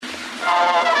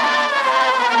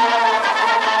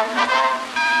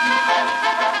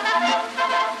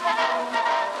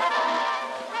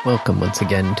Welcome once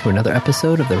again to another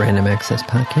episode of the Random Access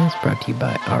Podcast, brought to you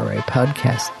by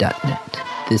rapodcast.net.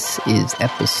 This is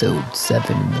episode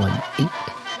 718,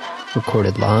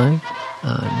 recorded live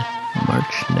on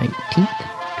March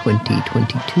 19th,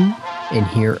 2022. And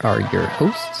here are your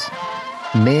hosts.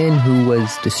 The man who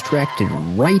was distracted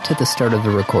right at the start of the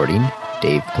recording,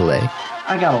 Dave Pillay.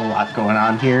 I got a lot going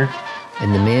on here.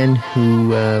 And the man who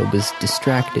was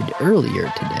distracted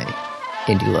earlier today,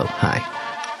 Andy Lowe. Hi.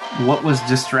 What was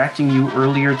distracting you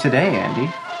earlier today, Andy?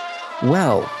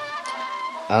 Well,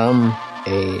 a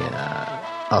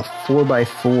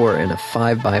 4x4 and a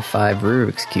 5x5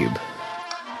 Rubik's Cube.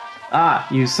 Ah,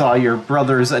 you saw your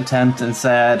brother's attempt and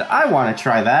said, I want to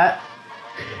try that.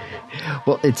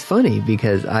 Well, it's funny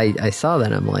because I saw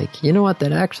that and I'm like, you know what,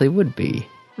 that actually would be.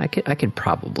 I could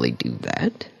probably do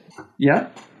that. Yeah.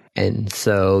 And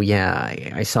so,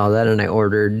 yeah, I saw that and I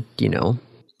ordered,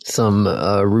 some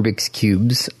Rubik's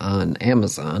Cubes on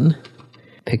Amazon.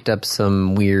 Picked up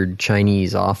some weird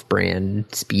Chinese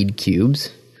off-brand speed cubes.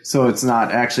 So it's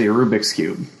not actually a Rubik's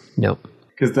Cube? Nope.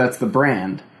 Because that's the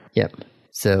brand. Yep.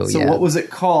 So yeah. What was it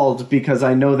called? Because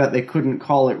I know that they couldn't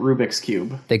call it Rubik's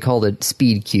Cube. They called it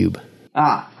Speed Cube.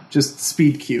 Ah, just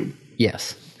Speed Cube.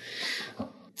 Yes.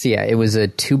 So yeah, it was a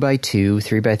 2x2,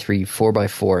 3x3,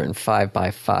 4x4, and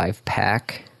 5x5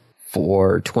 pack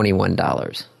for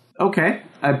 $21. Okay.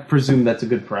 I presume that's a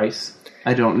good price.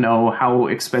 I don't know how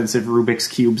expensive Rubik's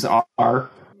Cubes are.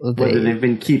 Whether they've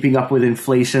been keeping up with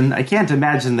inflation. I can't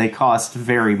imagine they cost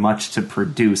very much to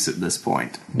produce at this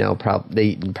point. No,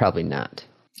 probably not.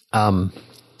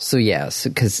 So yes,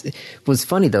 because it was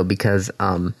funny though, because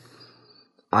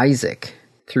Isaac,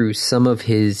 through some of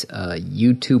his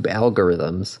YouTube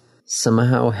algorithms,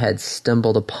 somehow had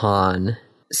stumbled upon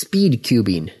speed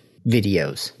cubing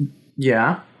videos.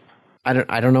 Yeah. I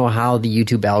don't know how the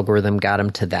YouTube algorithm got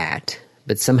him to that.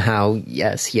 But somehow,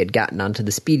 yes, he had gotten onto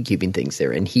the speed cubing things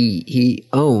there, and he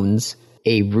owns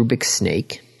a Rubik's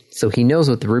Snake, so he knows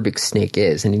what the Rubik's Snake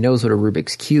is, and he knows what a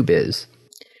Rubik's Cube is.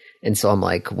 And so I'm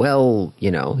like, well,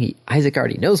 Isaac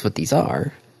already knows what these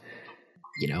are.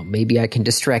 Maybe I can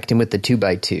distract him with the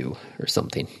 2x2 or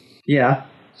something. Yeah.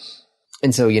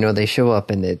 And so, they show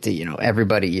up, and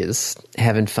everybody is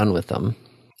having fun with them.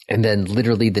 And then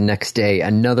literally the next day,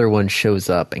 another one shows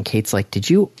up, and Kate's like, did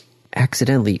you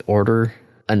accidentally order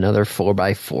another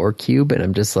 4x4 cube? And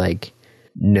I'm just like,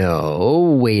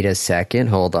 no, wait a second,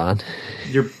 hold on.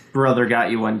 Your brother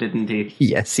got you one, didn't he?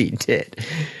 Yes, he did.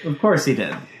 Of course he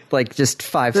did. Like just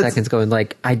 5 seconds going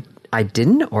like, I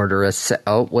didn't order a set.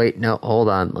 Oh, wait, no, hold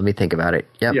on. Let me think about it.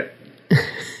 Yep. Yeah.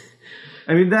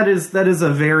 I mean, that is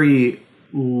a very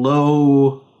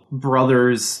low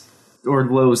brothers or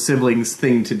low siblings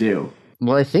thing to do.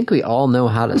 Well, I think we all know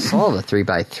how to solve a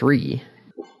 3x3.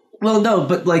 Well, no,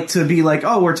 but to be like,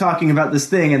 oh, we're talking about this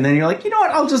thing, and then you're like, you know what,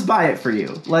 I'll just buy it for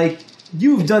you. Like,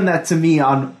 you've done that to me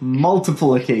on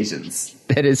multiple occasions.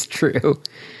 That is true.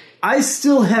 I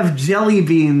still have jelly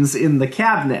beans in the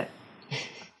cabinet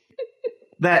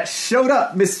that showed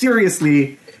up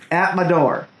mysteriously at my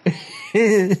door.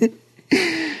 It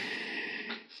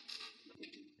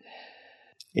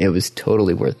was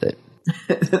totally worth it.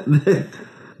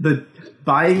 the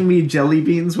buying me jelly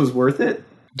beans was worth it?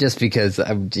 Just because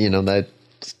that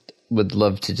would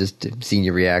love to just see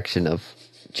your reaction of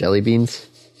jelly beans.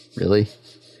 Really?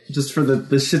 Just for the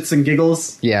shits and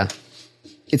giggles? Yeah.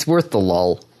 It's worth the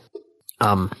lull.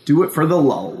 Do it for the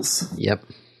lulls. Yep.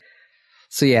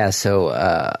 So yeah,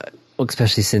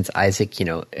 especially since Isaac,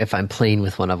 if I'm playing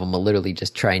with one of them, I'll literally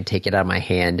just try and take it out of my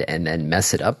hand and then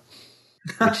mess it up.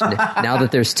 Which now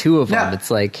that there's two of them, it's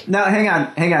like... Now, hang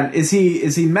on. Is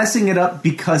he messing it up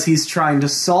because he's trying to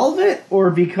solve it,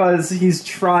 or because he's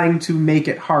trying to make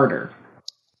it harder?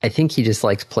 I think he just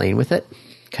likes playing with it,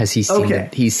 because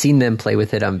he's seen them play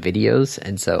with it on videos,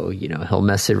 and so, he'll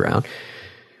mess it around.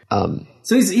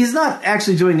 So he's not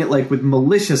actually doing it, with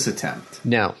malicious attempt.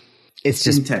 No. It's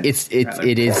just...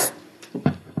 It is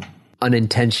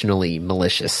unintentionally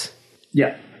malicious.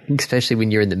 Yeah. Especially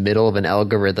when you're in the middle of an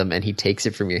algorithm and he takes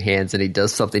it from your hands and he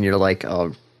does something, you're like,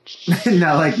 oh.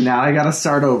 now I gotta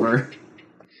start over.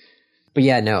 But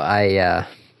yeah, no, I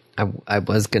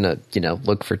was gonna,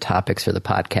 look for topics for the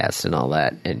podcast and all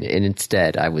that, and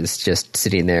instead I was just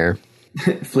sitting there.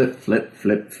 flip, flip, flip,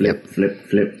 flip, yep. flip,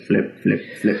 flip, flip, flip,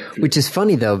 flip. Which is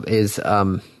funny though, is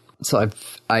so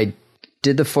I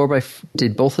did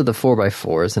did both of the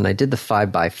 4x4s, and I did the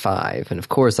 5x5, and of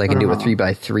course I can do a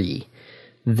 3x3.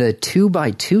 The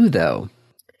 2x2 though,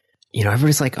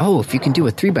 everybody's like, oh, if you can do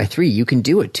a 3x3, you can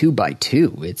do a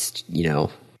 2x2. It's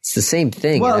it's the same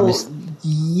thing. Well,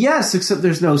 yes, except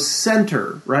there's no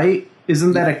center, right?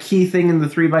 Isn't that a key thing in the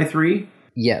 3x3?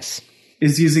 Yes.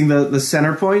 Is using the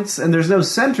center points, and there's no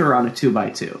center on a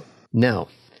 2x2. No.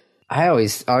 I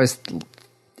always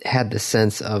had the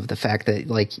sense of the fact that,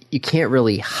 like, you can't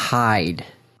really hide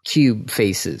cube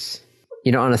faces.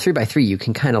 You know, on a 3x3, you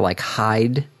can kind of, like,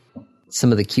 hide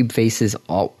some of the cube faces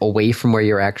away from where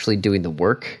you're actually doing the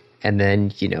work. And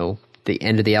then, you know, the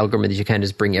end of the algorithm is you kind of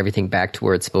just bring everything back to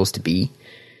where it's supposed to be.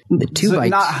 The 2x2... So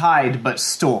not hide, but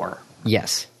store.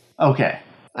 Yes. Okay.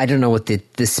 I don't know what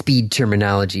the speed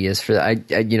terminology is for that.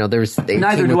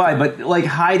 Neither do I, but, like,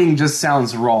 hiding just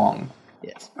sounds wrong.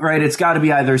 Yes. Right, it's got to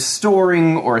be either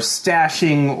storing or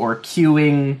stashing or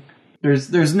queuing.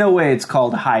 There's no way it's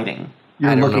called hiding.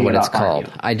 I don't know what it's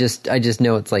called. I just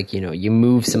know it's like, you know, you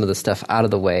move some of the stuff out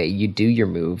of the way, you do your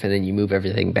move, and then you move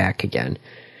everything back again.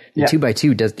 The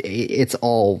 2x2 it's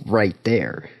all right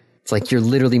there. It's like you're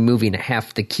literally moving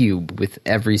half the cube with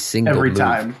every move.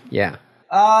 Time. Yeah.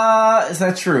 Is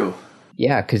that true?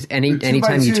 Yeah, because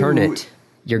anytime you turn it,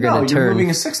 you're going to turn. You're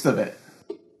moving a sixth of it.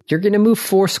 You're going to move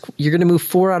four. You're going to move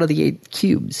 4 out of the 8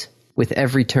 cubes with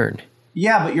every turn.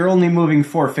 Yeah, but you're only moving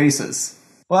 4 faces.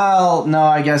 Well, no,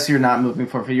 I guess you're not moving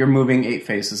 4 faces. You're moving 8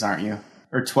 faces, aren't you?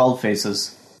 Or 12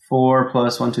 faces. 4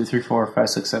 plus 1, 2, 3, 4, 5,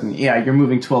 6, 7. Yeah, you're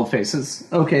moving 12 faces.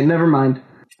 Okay, never mind.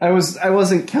 I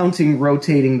wasn't counting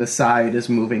rotating the side as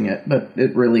moving it, but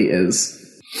it really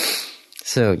is.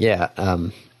 So yeah,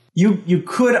 you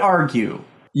could argue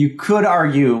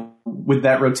with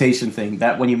that rotation thing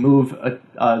that when you move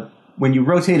when you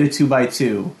rotate a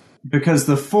 2x2, because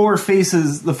the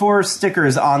 4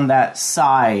 stickers on that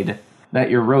side that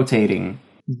you're rotating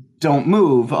don't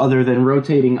move other than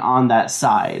rotating on that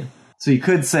side. So you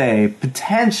could say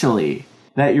potentially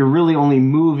that you're really only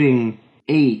moving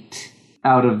 8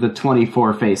 out of the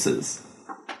 24 faces.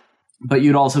 But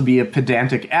you'd also be a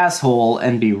pedantic asshole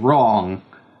and be wrong.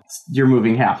 You're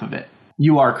moving half of it.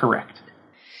 You are correct.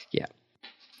 Yeah.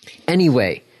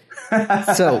 Anyway,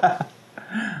 so,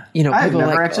 you know, I've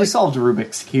never actually solved a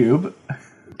Rubik's Cube.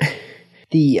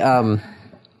 The,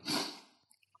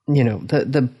 you know,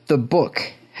 the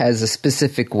book has a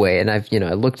specific way, and I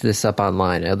looked this up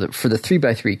online. For the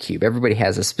 3x3 cube, everybody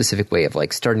has a specific way of,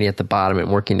 like, starting at the bottom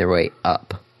and working their way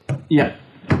up. Yeah.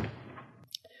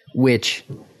 Which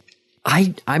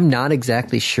I'm not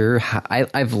exactly sure how.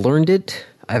 I've learned it.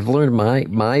 I've learned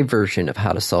my version of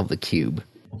how to solve the cube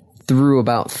through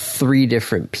about 3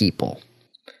 different people.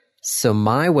 So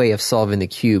my way of solving the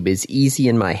cube is easy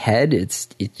in my head. It's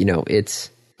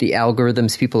the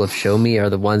algorithms people have shown me are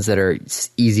the ones that are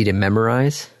easy to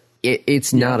memorize.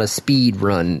 It's not a speed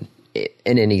run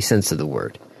in any sense of the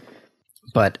word,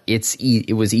 but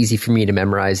it was easy for me to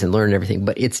memorize and learn everything.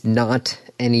 But it's not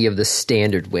any of the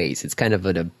standard ways. It's kind of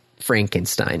a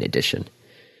Frankenstein edition.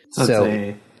 So it's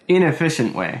a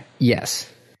inefficient way. Yes.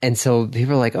 And so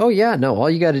people are like, oh yeah, no, all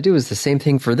you got to do is the same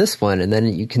thing for this one. And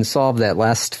then you can solve that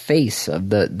last face of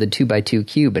the 2x2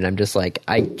 cube. And I'm just like,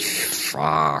 I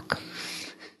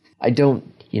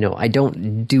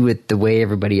don't do it the way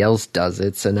everybody else does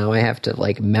it. So now I have to,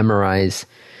 like, memorize,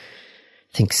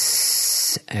 I think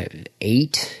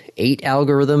 8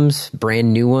 algorithms,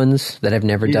 brand new ones that I've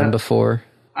never done before.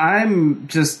 I'm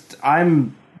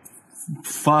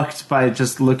fucked by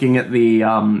just looking at the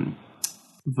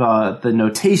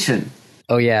notation.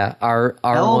 Oh yeah, R1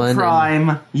 L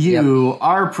prime U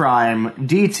R prime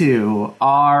D2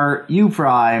 R U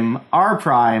prime R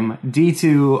prime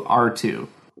D2 R2.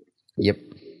 Yep.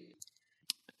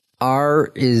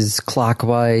 R is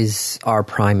clockwise, R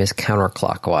prime is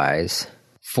counterclockwise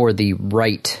for the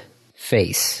right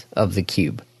face of the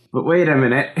cube. But wait a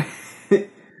minute.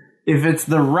 If it's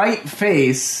the right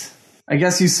face, I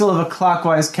guess you still have a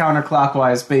clockwise,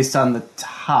 counterclockwise based on the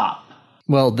top.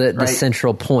 Well, the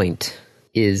central point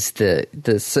is the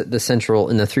central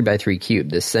in the 3x3 cube.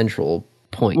 The central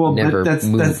point never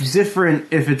moves. That's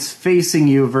different if it's facing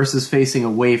you versus facing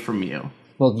away from you.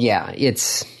 Well, yeah,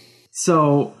 it's...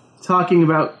 So, talking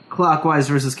about clockwise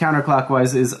versus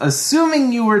counterclockwise is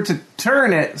assuming you were to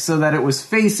turn it so that it was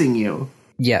facing you.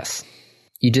 Yes.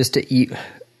 Which is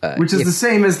the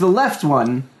same as the left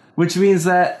one, which means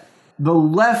that the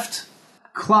left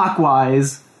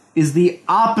clockwise is the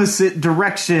opposite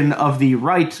direction of the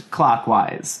right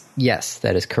clockwise. Yes,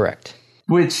 that is correct.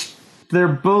 Which they're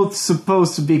both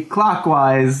supposed to be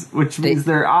clockwise, which means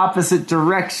they're opposite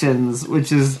directions,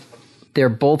 which is... They're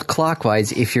both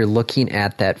clockwise if you're looking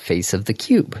at that face of the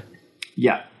cube.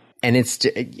 Yeah. And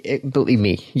believe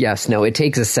me, yes, no, it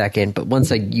takes a second, but once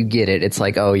you get it, it's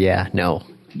like, oh yeah, no.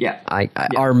 Yeah.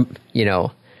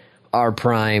 R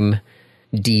prime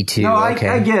D2. No, okay.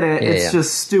 I get it. It's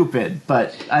just stupid,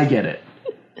 but I get it.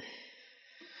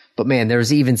 But man,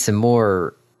 there's even some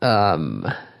more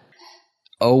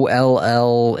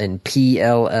OLL and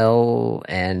PLL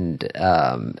and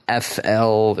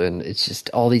FL, and it's just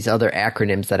all these other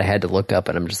acronyms that I had to look up,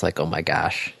 and I'm just like, oh my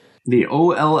gosh. The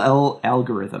OLL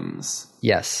algorithms.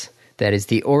 Yes, that is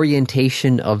the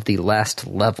orientation of the last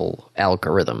level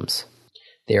algorithms.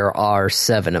 There are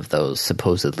 7 of those,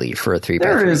 supposedly, for a 3x3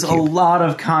 There is cube. a lot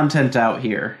of content out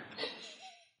here.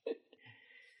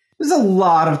 There's a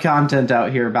lot of content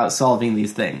out here about solving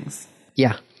these things.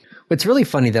 Yeah. What's really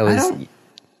funny, though, is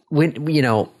when,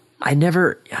 I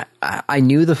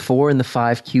knew the 4 and the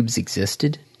 5 cubes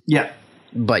existed. Yeah.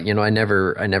 But,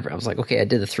 I was like, okay, I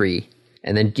did the 3.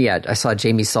 And then, I saw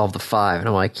Jamie solve the 5. And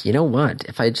I'm like, you know what?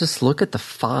 If I just look at the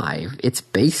 5, it's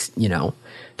based,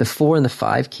 the 4 and the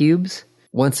 5 cubes.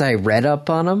 Once I read up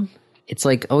on them, it's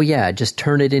like, oh yeah, just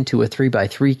turn it into a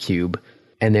 3x3 cube.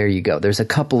 And there you go. There's a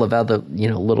couple of other,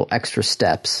 little extra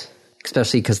steps,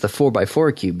 especially because the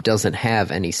 4x4 cube doesn't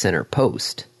have any center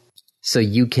post. So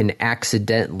you can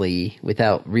accidentally,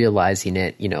 without realizing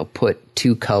it, put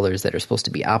 2 colors that are supposed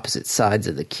to be opposite sides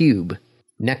of the cube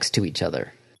next to each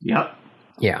other. Yep.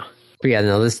 Yeah. But yeah,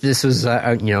 no, this was,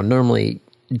 normally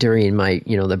during my,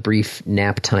 the brief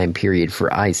nap time period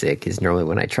for Isaac is normally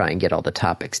when I try and get all the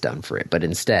topics done for it. But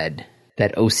instead,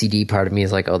 that OCD part of me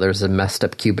is like, oh, there's a messed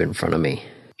up cube in front of me.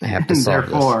 I have to solve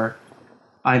Therefore,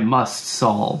 I must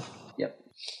solve. Yep.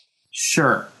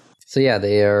 Sure. So yeah,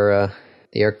 they are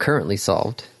currently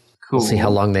solved. Cool. We'll see how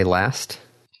long they last.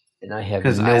 And I have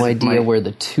no idea where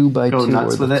the 2x2 or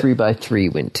the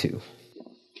 3x3 went to.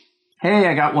 Hey,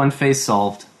 I got one face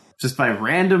solved. Just by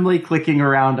randomly clicking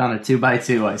around on a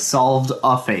 2x2, I solved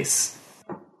a face.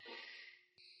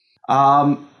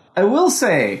 I will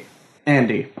say,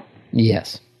 Andy.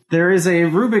 Yes. There is a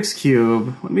Rubik's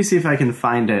Cube. Let me see if I can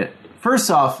find it.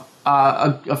 First off,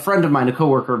 a friend of mine, a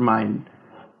coworker of mine,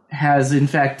 has in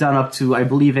fact done up to, I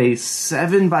believe, a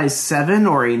 7x7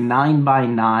 or a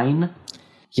 9x9.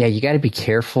 Yeah, you got to be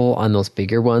careful on those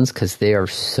bigger ones because they are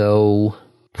so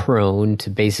prone to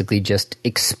basically just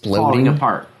exploding. Falling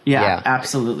apart. Yeah,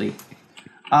 absolutely.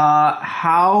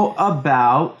 How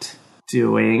about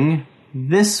doing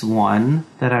this one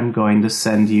that I'm going to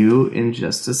send you in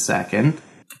just a second?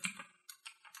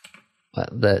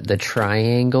 The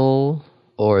triangle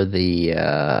or the...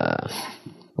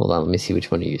 hold on, let me see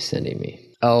which one are you sending me.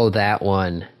 Oh, that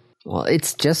one. Well,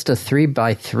 it's just a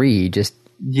 3x3, just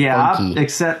funky.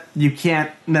 Except you can't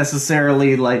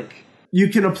necessarily, you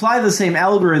can apply the same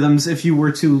algorithms if you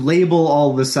were to label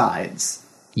all the sides.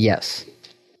 Yes.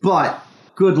 But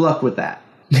good luck with that.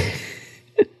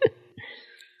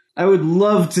 I would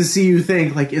love to see you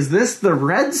think, is this the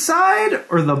red side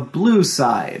or the blue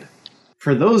side?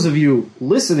 For those of you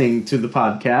listening to the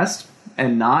podcast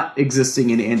and not existing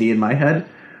in Andy in my head,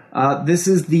 this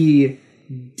is the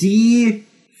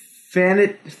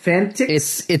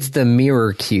Fantix. It's the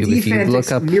mirror cube. If you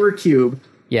look up mirror cube.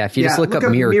 Yeah, if you just look up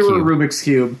mirror cube. Rubik's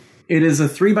Cube. It is a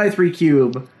 3x3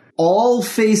 cube. All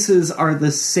faces are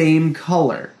the same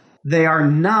color. They are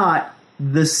not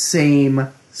the same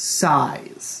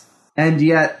size. And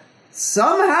yet,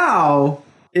 somehow,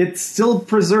 it still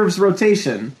preserves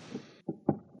rotation.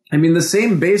 I mean, the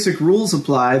same basic rules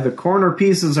apply. The corner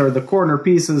pieces are the corner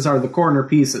pieces are the corner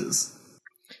pieces.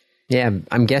 Yeah,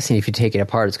 I'm guessing if you take it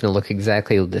apart, it's going to look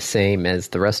exactly the same as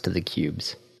the rest of the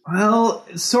cubes. Well,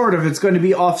 sort of. It's going to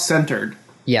be off-centered.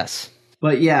 Yes.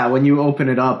 But yeah, when you open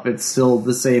it up, it's still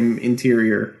the same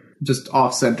interior, just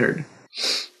off-centered.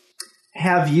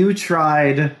 Have you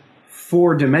tried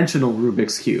 4-dimensional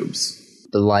Rubik's Cubes?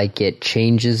 Like it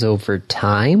changes over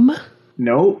time?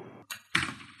 Nope.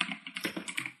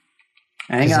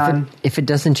 Hang on. If it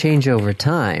doesn't change over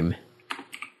time,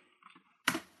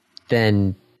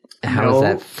 then how is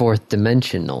that 4th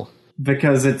dimensional?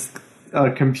 Because it's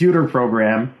a computer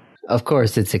program. Of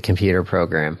course it's a computer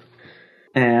program.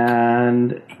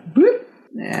 And whoop,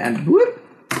 and whoop.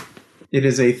 It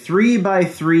is a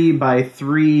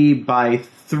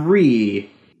 3x3x3x3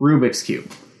 Rubik's Cube.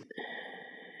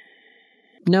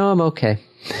 No, I'm okay.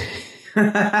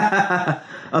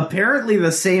 Apparently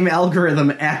the same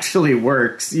algorithm actually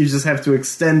works. You just have to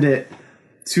extend it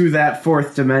to that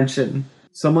 4th dimension.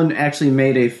 Someone actually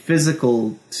made a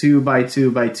physical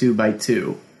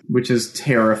 2x2x2x2, which is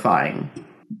terrifying.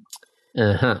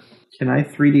 Uh-huh. Can I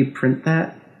 3D print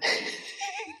that?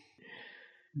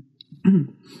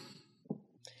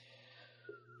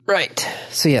 Right.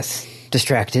 So yes,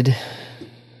 distracted.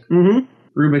 Mm-hmm.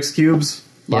 Rubik's Cubes.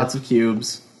 Lots of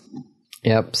cubes.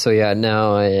 Yep. So yeah,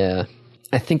 now I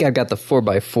think I've got the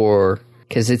 4x4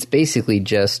 because it's basically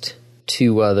just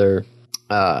 2 other,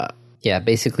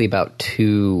 basically about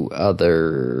 2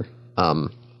 other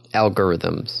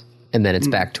algorithms and then it's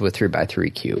back to a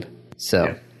 3x3 cube. So,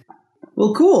 yeah.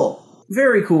 Well, cool.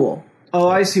 Very cool. Oh,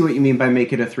 I see what you mean by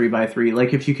make it a 3x3.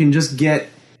 Like if you can just get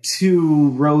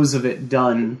 2 rows of it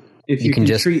done, if you can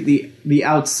just treat the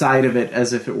outside of it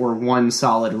as if it were one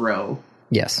solid row.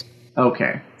 Yes.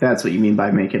 Okay, that's what you mean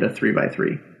by make it a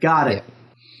 3x3. Got it.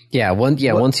 Yeah. Once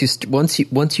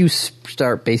you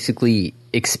start basically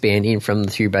expanding from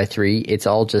the 3x3, it's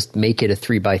all just make it a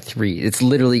 3x3. It's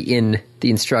literally in the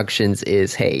instructions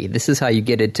is, hey, this is how you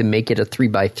get it to make it a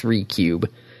 3x3 cube.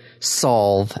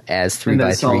 Solve as 3x3 and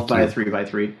then solve cube. by a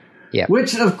 3x3. Yeah.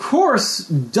 Which, of course,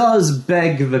 does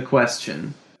beg the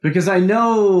question. Because I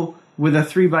know with a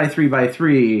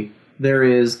 3x3x3, there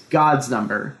is God's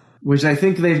number, which I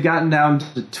think they've gotten down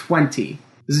to 20.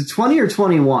 Is it 20 or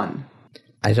 21?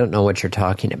 I don't know what you're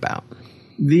talking about.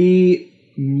 The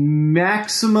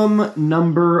maximum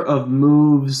number of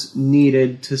moves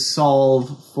needed to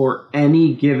solve for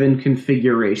any given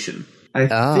configuration, I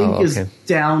think is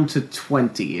down to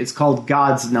 20. It's called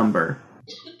God's number.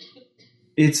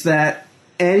 It's that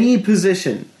any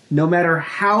position, no matter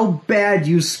how bad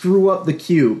you screw up the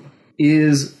cube,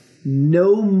 is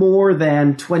no more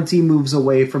than 20 moves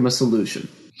away from a solution.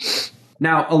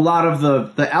 Now, a lot of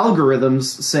the algorithms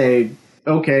say,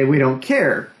 okay, we don't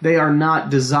care. They are not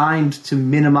designed to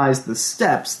minimize the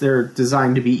steps. They're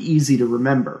designed to be easy to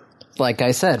remember. Like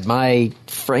I said, my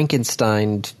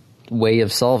Frankenstein way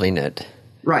of solving it.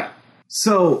 Right.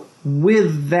 So,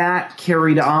 with that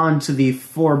carried on to the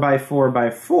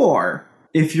 4x4x4,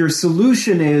 if your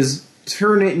solution is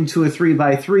turn it into a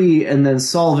 3x3 and then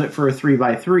solve it for a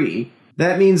 3x3,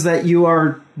 that means that you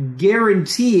are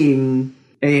guaranteeing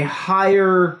a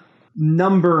higher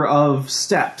number of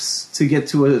steps to get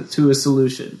to a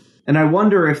solution. And I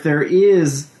wonder if there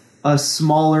is a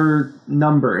smaller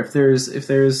number, if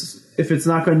it's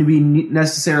not going to be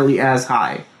necessarily as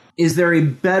high. Is there a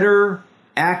better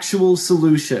actual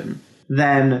solution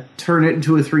than turn it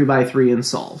into a 3x3 and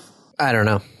solve? I don't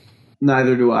know.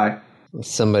 Neither do I.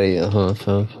 Somebody, let's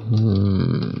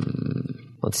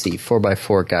see,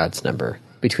 4x4 God's number.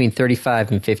 Between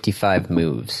 35 and 55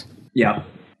 moves. Yeah.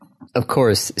 Of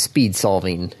course, speed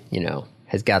solving,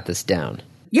 has got this down.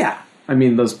 Yeah. I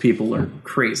mean, those people are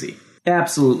crazy.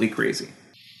 Absolutely crazy.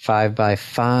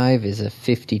 5x5 is a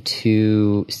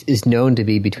 52, is known to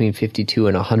be between 52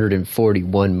 and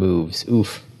 141 moves.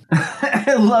 Oof.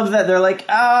 I love that. They're like,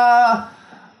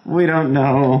 we don't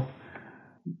know.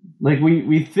 Like,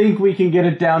 we think we can get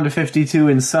it down to 52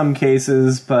 in some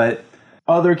cases, but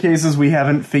other cases we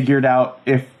haven't figured out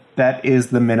if that is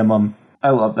the minimum. I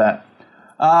love that.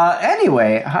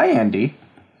 Anyway, hi, Andy.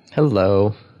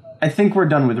 Hello. I think we're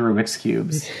done with Rubik's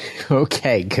Cubes.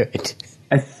 Okay, good.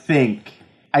 I think.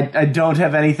 I don't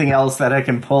have anything else that I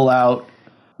can pull out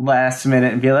last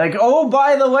minute and be like, oh,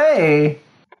 by the way.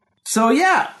 So,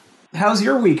 yeah. How's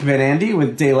your week been, Andy,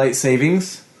 with daylight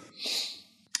savings?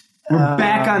 We're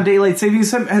back on daylight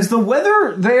savings. Has the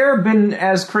weather there been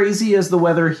as crazy as the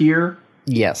weather here?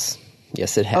 Yes.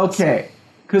 Yes, it has. Okay.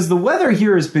 Because the weather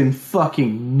here has been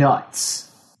fucking nuts.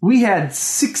 We had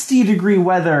 60-degree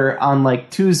weather on,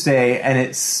 Tuesday, and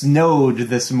it snowed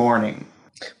this morning.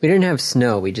 We didn't have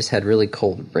snow. We just had really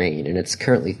cold rain, and it's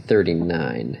currently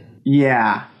 39.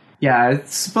 Yeah. Yeah,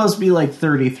 it's supposed to be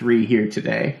 33 here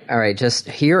today. All right, just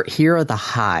here are the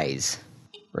highs,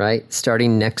 right?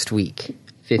 Starting next week.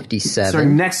 57.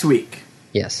 Starting next week.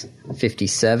 Yes.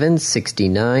 57,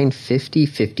 69, 50,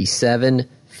 57,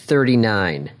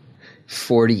 39,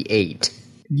 48.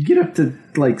 You get up to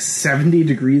 70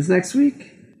 degrees next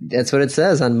week? That's what it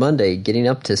says on Monday, getting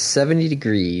up to 70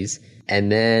 degrees. And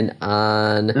then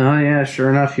on... Oh, yeah, sure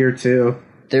enough, here too.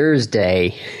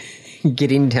 Thursday,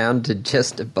 getting down to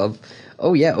just above...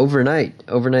 Oh, yeah, overnight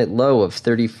low of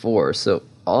 34, so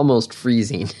almost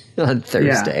freezing on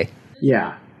Thursday.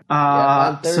 Yeah.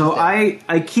 So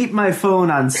I keep my phone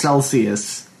on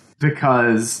Celsius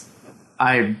because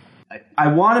I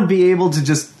want to be able to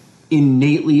just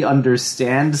innately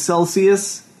understand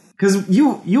Celsius. Because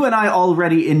you and I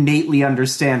already innately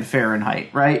understand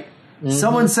Fahrenheit, right? Mm-hmm.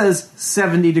 Someone says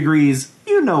 70 degrees,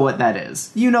 you know what that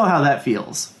is. You know how that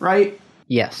feels, right?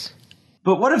 Yes.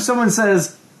 But what if someone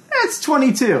says, it's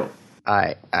 22?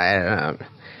 I don't know.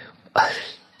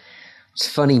 It's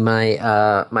funny, my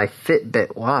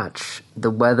Fitbit watch, the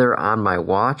weather on my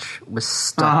watch was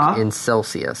stuck in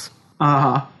Celsius.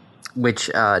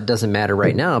 Which doesn't matter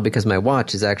right now because my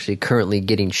watch is actually currently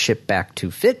getting shipped back to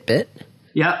Fitbit.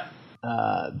 Yep.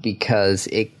 Because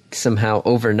it somehow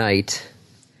overnight,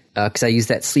 because I use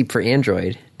that Sleep for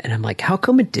Android, and I'm like, how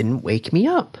come it didn't wake me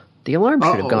up? The alarm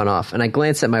should have gone off. And I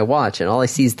glance at my watch, and all I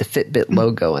see is the Fitbit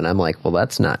logo, and I'm like, well,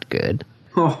 that's not good.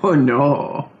 Oh,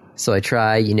 no. So I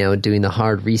try, doing the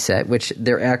hard reset, which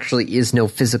there actually is no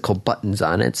physical buttons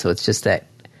on it. So it's just that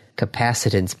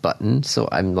capacitance button. So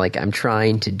I'm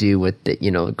trying to do with the,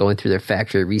 going through their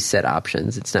factory reset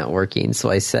options. It's not working. So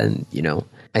I send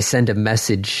a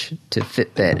message to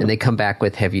Fitbit and they come back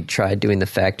with, have you tried doing the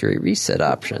factory reset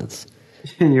options?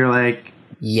 And you're like,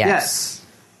 yes,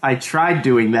 I tried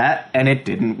doing that and it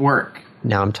didn't work.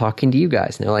 Now I'm talking to you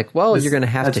guys. And they're like, well, you're going to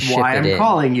have to ship it in. That's why I'm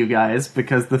calling you guys,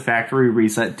 because the factory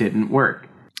reset didn't work.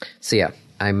 So yeah,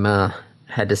 I'm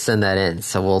had to send that in.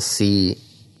 So we'll see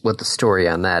what the story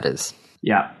on that is.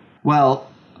 Yeah. Well,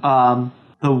 the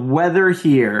weather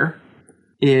here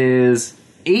is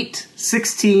 8,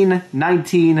 16,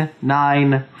 19,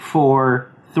 9,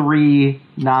 4, 3,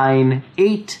 9,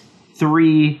 8,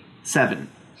 3, 7.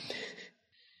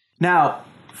 Now,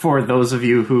 for those of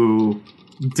you who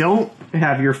don't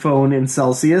have your phone in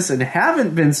Celsius and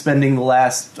haven't been spending the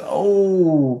last,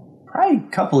 probably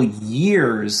a couple of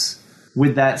years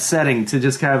with that setting to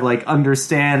just kind of like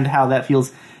understand how that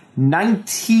feels,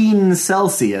 19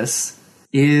 Celsius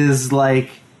is like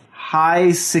high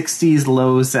 60s,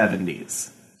 low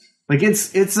 70s. Like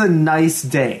it's a nice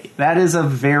day. That is a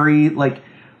very, like,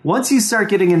 once you start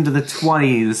getting into the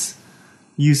 20s,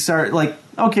 you start like,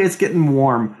 okay, it's getting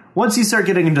warm. Once you start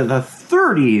getting into the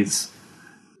 30s,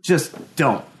 just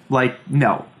don't. Like,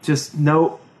 no. Just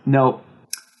no.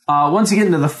 Once you get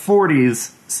into the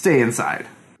 40s, stay inside.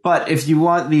 But if you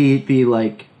want the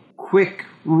like, quick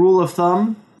rule of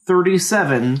thumb,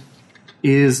 37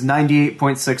 is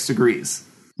 98.6 degrees.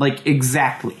 Like,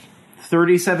 exactly.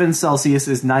 37 Celsius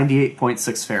is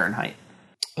 98.6 Fahrenheit.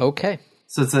 Okay.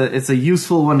 So it's a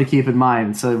useful one to keep in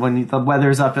mind. So when the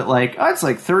weather's up at like, it's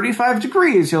like 35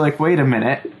 degrees, you're like, wait a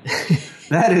minute.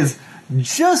 That is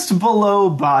just below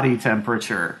body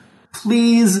temperature.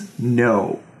 Please,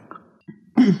 no.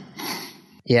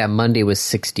 Yeah, Monday was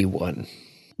 61.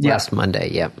 Yeah. Last Monday,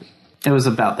 yep. It was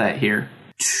about that here.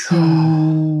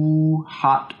 Too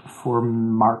hot for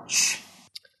March.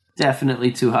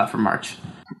 Definitely too hot for March.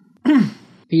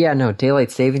 Yeah, no,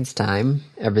 daylight savings time.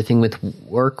 Everything with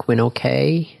work went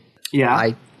okay.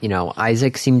 Yeah.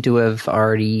 Isaac seemed to have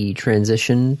already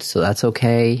transitioned, so that's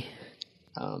okay.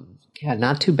 Yeah,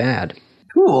 not too bad.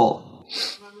 Cool.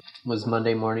 Was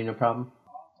Monday morning a problem?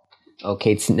 Oh,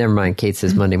 never mind. Kate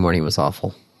says Monday morning was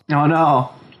awful. Oh,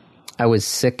 no. I was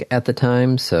sick at the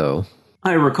time, so...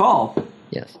 I recall.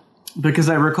 Yes. Because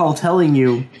I recall telling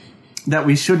you that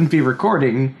we shouldn't be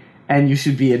recording and you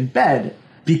should be in bed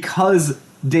because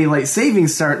daylight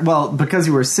savings because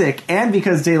you were sick and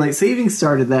because daylight savings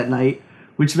started that night,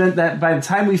 which meant that by the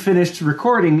time we finished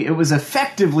recording, it was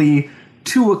effectively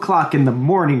 2 o'clock in the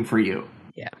morning for you.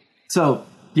 Yeah. So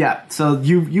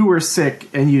you were sick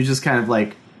and you just kind of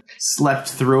like slept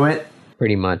through it.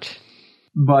 Pretty much.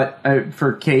 But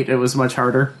for Kate, it was much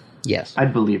harder. Yes.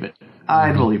 I'd believe it.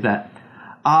 I'd believe that.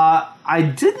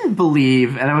 I didn't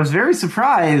believe, and I was very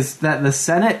surprised that the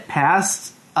Senate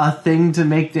passed a thing to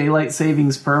make daylight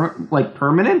savings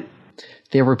permanent.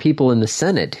 There were people in the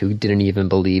Senate who didn't even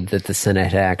believe that the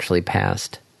Senate had actually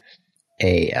passed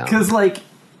a... Because,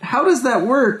 how does that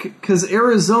work? Because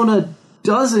Arizona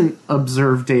doesn't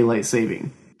observe daylight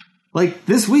saving.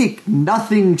 This week,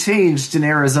 nothing changed in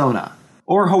Arizona.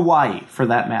 Or Hawaii, for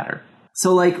that matter.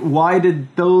 So, why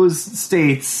did those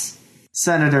states'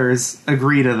 senators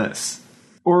agree to this?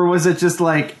 Or was it just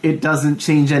it doesn't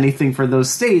change anything for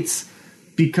those states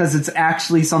because it's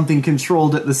actually something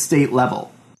controlled at the state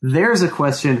level? There's a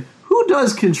question. Who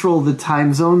does control the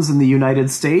time zones in the United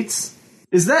States?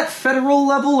 Is that federal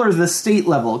level or the state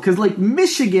level? Because,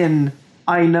 Michigan,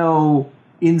 I know,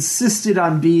 insisted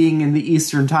on being in the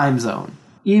Eastern time zone,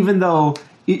 even though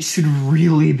it should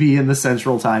really be in the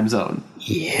Central time zone.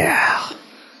 Yeah.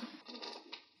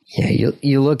 Yeah,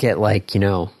 you look at,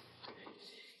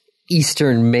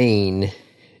 Eastern Maine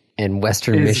and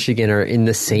Western Michigan are in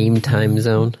the same time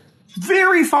zone.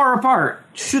 Very far apart.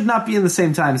 Should not be in the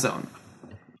same time zone.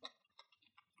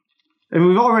 And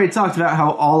we've already talked about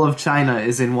how all of China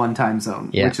is in one time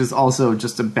zone, which is also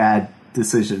just a bad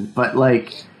decision. But,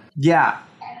 yeah.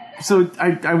 So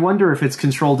I wonder if it's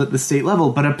controlled at the state level.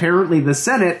 But apparently the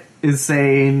Senate is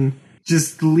saying,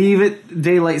 just leave it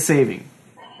daylight saving.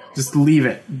 Just leave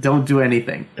it. Don't do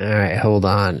anything. All right, hold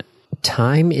on.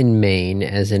 Time in Maine,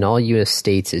 as in all U.S.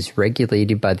 states, is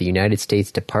regulated by the United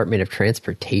States Department of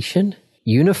Transportation?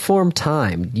 Uniform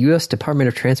time, U.S. Department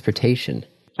of Transportation.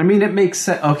 I mean, it makes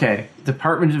sense. Okay,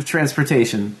 Department of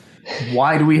Transportation.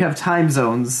 Why do we have time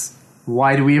zones?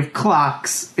 Why do we have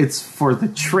clocks? It's for the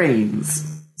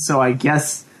trains. So I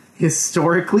guess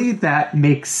historically that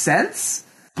makes sense,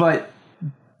 but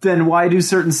then why do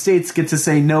certain states get to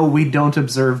say, no, we don't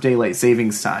observe daylight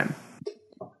savings time?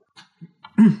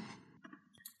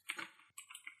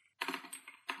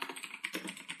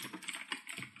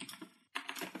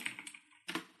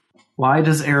 Why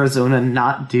does Arizona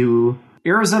not do...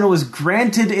 Arizona was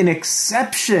granted an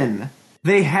exception.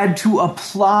 They had to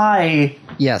apply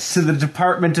to the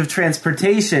Department of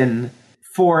Transportation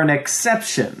for an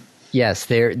exception. Yes,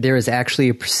 there is actually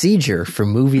a procedure for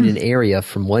moving an area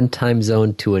from one time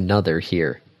zone to another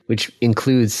here, which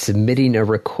includes submitting a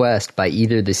request by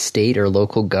either the state or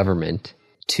local government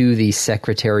to the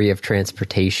Secretary of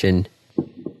Transportation.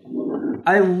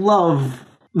 I love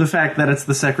the fact that it's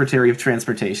the Secretary of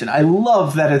Transportation. I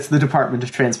love that it's the Department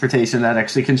of Transportation that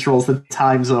actually controls the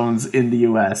time zones in the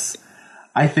U.S.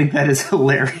 I think that is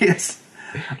hilarious.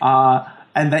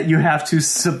 And that you have to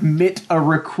submit a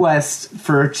request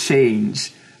for a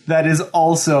change. That is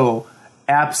also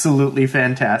absolutely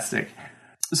fantastic.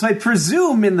 So I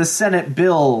presume in the Senate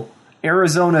bill,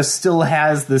 Arizona still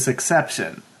has this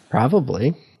exception.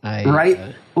 Probably. Right?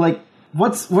 Like,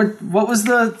 what was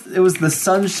it was the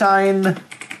Sunshine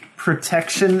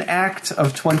Protection Act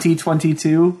of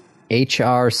 2022?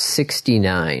 H.R.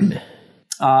 69.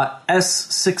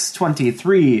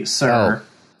 S623, sir. Oh,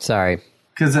 sorry.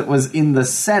 Because it was in the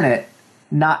Senate,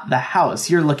 not the House.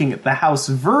 You're looking at the House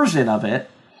version of it.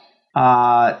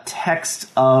 Text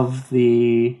of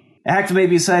the act may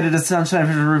be cited as sunshine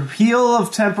for the repeal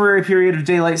of temporary period of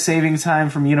daylight saving time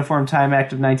from Uniform Time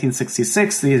Act of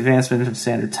 1966, the advancement of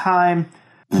standard time.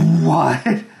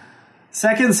 What?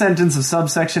 Second sentence of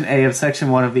subsection A of section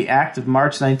 1 of the Act of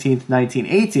March 19th,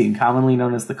 1918, commonly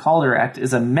known as the Calder Act,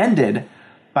 is amended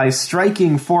by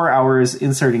striking 4 hours,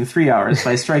 inserting 3 hours,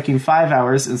 by striking 5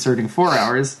 hours, inserting 4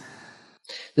 hours.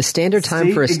 The standard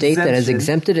time for a state that has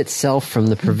exempted itself from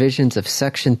the provisions of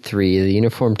Section 3 of the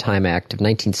Uniform Time Act of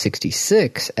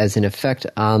 1966 as in effect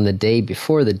on the day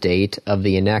before the date of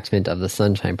the enactment of the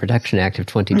Sunshine Protection Act of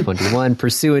 2021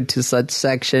 pursuant to such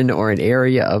section or an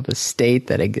area of a state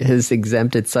that has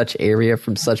exempted such area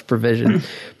from such provision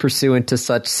pursuant to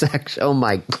such section. Oh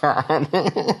my God.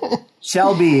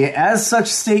 Shall be, as such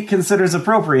state considers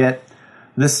appropriate,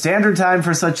 the standard time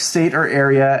for such state or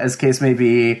area as case may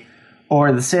be,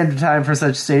 or the standard time for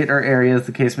such state or area as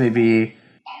the case may be,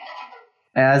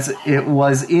 as it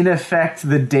was in effect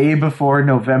the day before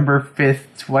November 5th,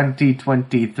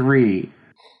 2023.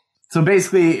 So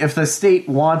basically, if the state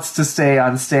wants to stay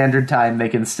on standard time, they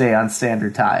can stay on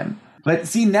standard time. But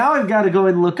see, now I've got to go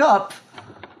and look up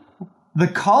the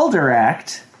Calder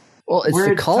Act. Well, it's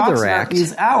the Calder Act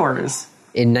these hours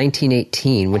in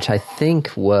 1918, which I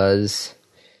think was...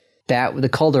 that the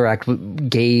Calder Act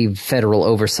gave federal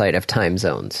oversight of time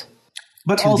zones,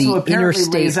 but to also the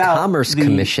Interstate Commerce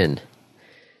Commission.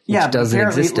 Yeah, but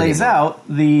apparently it lays out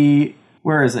the,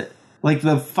 where is it? Like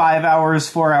the 5 hours,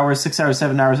 4 hours, 6 hours,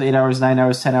 7 hours, 8 hours, 9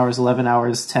 hours, 10 hours, 11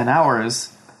 hours, 10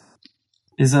 hours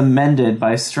is amended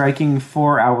by striking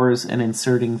 4 hours and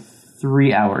inserting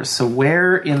 3 hours. So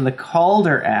where in the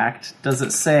Calder Act does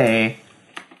it say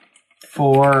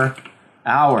 4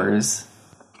 hours?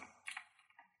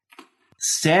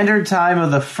 Standard time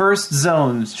of the first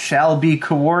zone shall be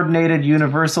coordinated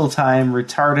universal time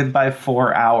retarded by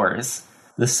 4 hours.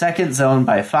 The second zone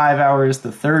by 5 hours,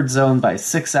 the third zone by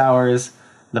 6 hours,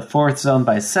 the fourth zone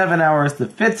by 7 hours, the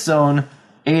fifth zone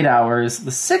 8 hours,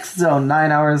 the sixth zone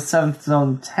 9 hours, seventh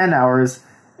zone 10 hours,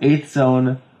 eighth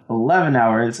zone 11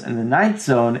 hours, and the ninth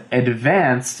zone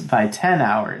advanced by 10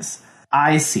 hours.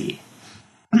 I see.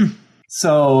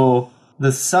 So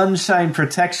the Sunshine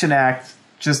Protection Act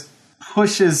just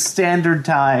pushes standard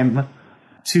time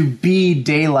to be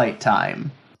daylight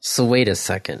time. So wait a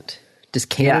second. Does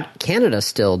Canada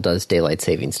still does daylight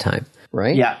savings time,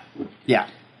 right? Yeah.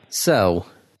 So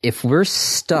if we're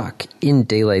stuck in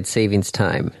daylight savings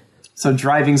time... So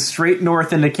driving straight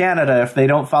north into Canada, if they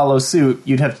don't follow suit,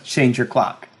 you'd have to change your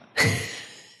clock.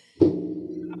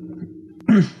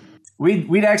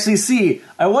 We'd actually see.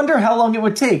 I wonder how long it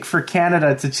would take for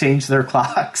Canada to change their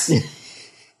clocks.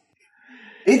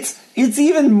 It's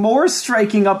even more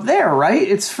striking up there, right?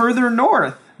 It's further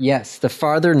north. Yes, the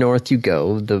farther north you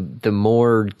go, the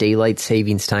more daylight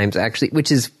savings times actually,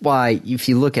 which is why if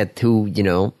you look at who,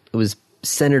 it was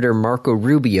Senator Marco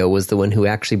Rubio was the one who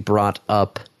actually brought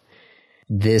up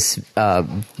this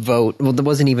vote. Well, there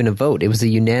wasn't even a vote. It was a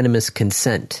unanimous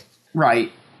consent.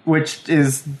 Right, which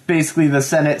is basically the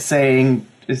Senate saying,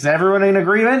 is everyone in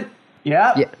agreement?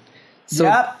 Yep. Yeah. So,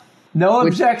 yep. No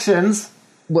objections.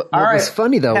 What was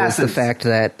funny, though, was the fact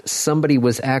that somebody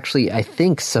was actually, I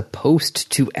think,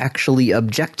 supposed to actually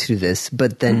object to this,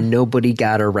 but then nobody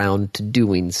got around to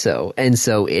doing so, and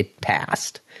so it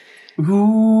passed.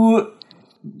 Who?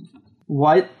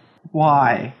 What?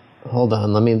 Why? Hold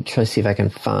on, let me try to see if I can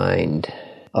find...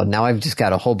 Oh, now I've just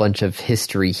got a whole bunch of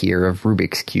history here of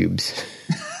Rubik's Cubes.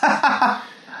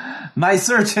 My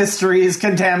search history is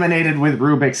contaminated with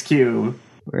Rubik's Cube.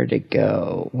 Where'd it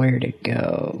go? Where'd it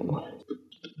go?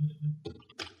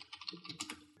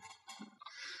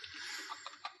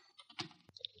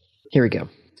 Here we go.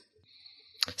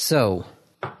 So,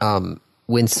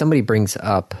 when somebody brings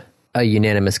up a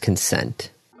unanimous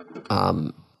consent,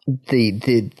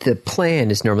 the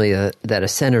plan is normally that a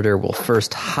senator will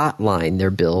first hotline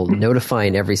their bill,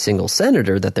 notifying every single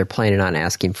senator that they're planning on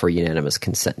asking for unanimous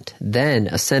consent. Then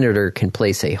a senator can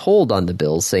place a hold on the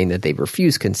bill saying that they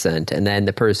refuse consent, and then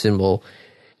the person will,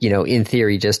 in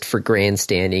theory, just for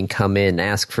grandstanding, come in and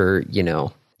ask for,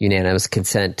 unanimous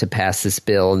consent to pass this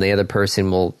bill, and the other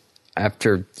person will,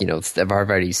 after, I've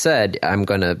already said, I'm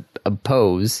going to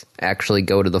oppose, actually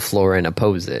go to the floor and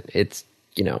oppose it. It's,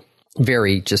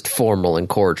 very just formal and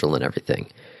cordial and everything.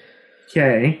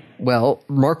 Okay. Well,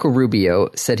 Marco Rubio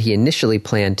said he initially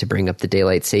planned to bring up the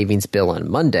daylight savings bill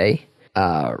on Monday.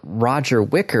 Roger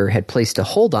Wicker had placed a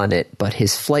hold on it, but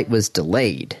his flight was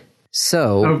delayed.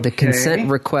 So the consent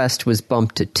request was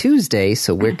bumped to Tuesday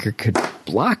so Wicker could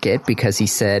block it because he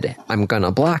said, I'm going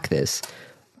to block this.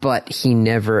 But he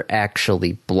never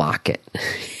actually blocked it.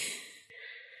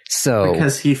 So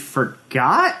because he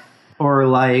forgot? Or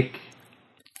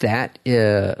that,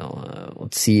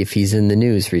 let's see if he's in the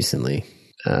news recently.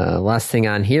 Last thing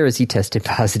on here is he tested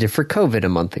positive for COVID a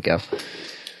month ago.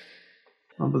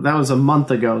 Well, but that was a month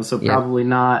ago, so probably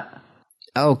not.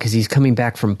 Oh, because he's coming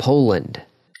back from Poland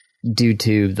due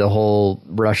to the whole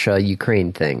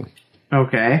Russia-Ukraine thing.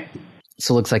 Okay.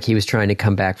 So it looks like he was trying to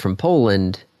come back from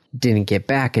Poland, didn't get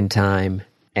back in time,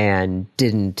 and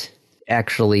didn't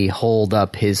actually hold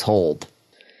up his hold.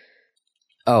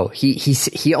 Oh,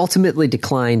 he ultimately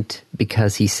declined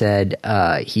because he said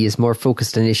he is more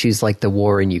focused on issues like the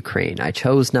war in Ukraine. I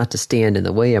chose not to stand in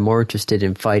the way. I'm more interested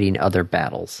in fighting other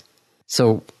battles.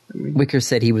 So Wicker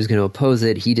said he was going to oppose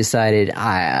it. He decided,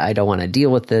 I don't want to deal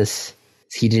with this.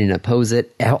 He didn't oppose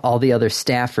it. All the other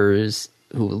staffers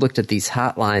who looked at these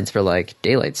hotlines were like,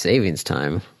 daylight savings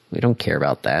time. We don't care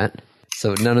about that.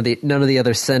 So none of the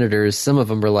other senators, some of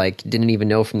them were like, didn't even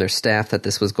know from their staff that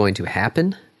this was going to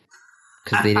happen.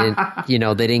 Because they didn't,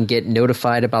 they didn't get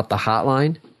notified about the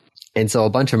hotline. And so a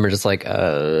bunch of them are just like,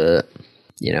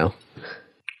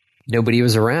 nobody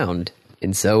was around.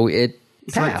 And so it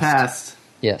passed.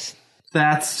 Yes.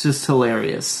 That's just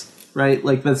hilarious, right?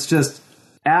 That's just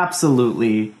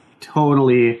absolutely,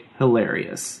 totally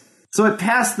hilarious. So it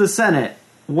passed the Senate.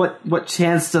 What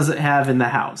chance does it have in the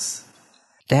House?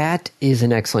 That is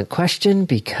an excellent question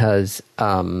because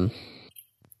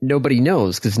nobody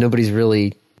knows because nobody's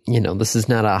really... this is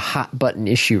not a hot button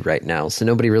issue right now, so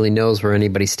nobody really knows where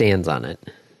anybody stands on it.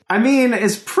 I mean,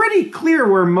 it's pretty clear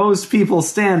where most people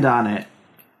stand on it.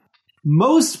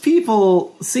 Most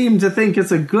people seem to think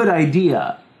it's a good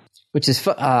idea. Which is,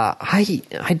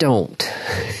 I don't.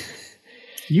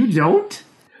 You don't?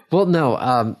 Well,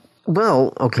 no.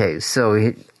 Okay,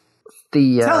 so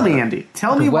tell me, Andy.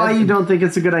 Tell me why you don't think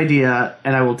it's a good idea,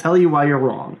 and I will tell you why you're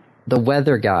wrong. The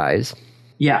weather guys.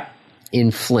 Yeah.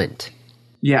 In Flint.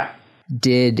 Yeah.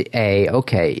 Did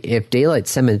if daylight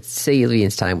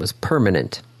savings time was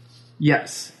permanent.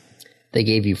 Yes. They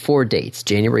gave you 4 dates,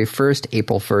 January 1st,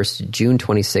 April 1st, June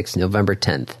 26th, November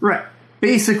 10th. Right.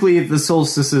 Basically, the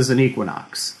solstice is an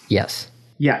equinox. Yes.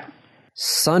 Yeah.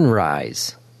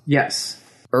 Sunrise. Yes.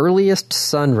 Earliest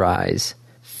sunrise,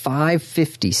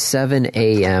 5:57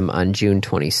 a.m. on June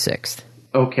 26th.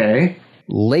 Okay.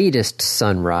 Latest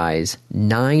sunrise,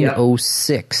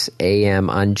 9:06 a.m.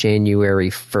 on January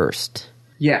 1st.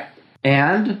 Yeah.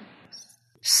 And?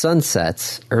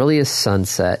 Sunsets, earliest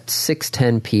sunset,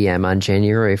 6:10 p.m. on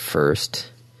January 1st.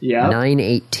 Yeah.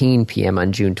 9:18 p.m.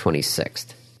 on June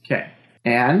 26th. Okay.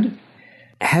 And?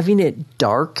 Having it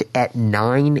dark at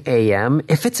 9 a.m.,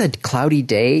 if it's a cloudy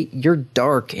day, you're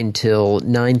dark until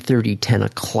 9:30, 10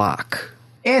 o'clock.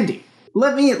 Andy.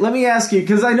 Let me ask you,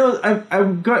 because I know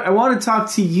I want to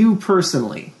talk to you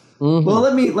personally. Mm-hmm. Well,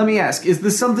 let me ask: is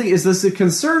this a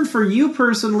concern for you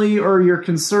personally, or you're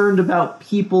concerned about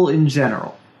people in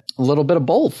general? A little bit of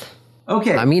both.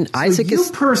 Okay, I mean, Isaac you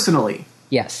personally.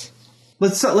 Yes.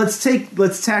 Let's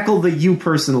tackle the you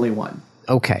personally one.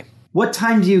 Okay. What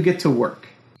time do you get to work?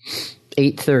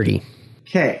 8:30.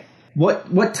 Okay.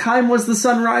 What time was the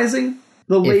sun rising?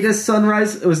 The latest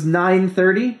sunrise, it was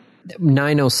 9:30.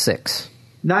 9:06.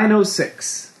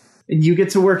 9:06. And you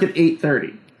get to work at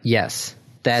 8:30. Yes.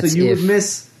 So you would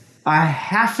miss a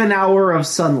half an hour of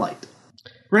sunlight.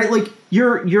 right? Like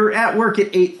you're at work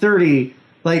at 8:30.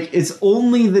 Like it's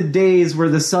only the days where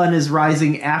the sun is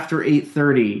rising after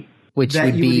 8:30, which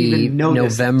would be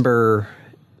November,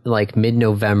 like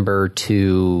mid-November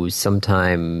to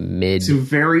sometime to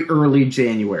very early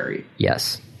January.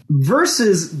 Yes.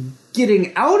 Versus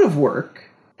getting out of work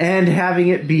and having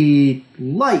it be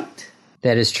light.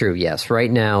 That is true, yes.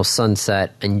 Right now,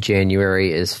 sunset in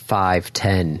January is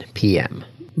 5:10 p.m.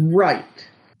 Right.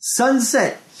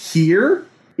 Sunset here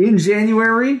in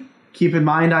January, keep in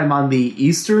mind I'm on the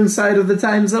eastern side of the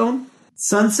time zone.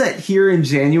 Sunset here in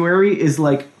January is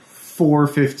like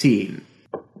 4:15.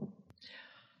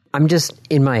 I'm just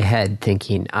in my head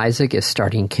thinking Isaac is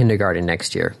starting kindergarten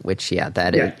next year, which,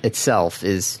 itself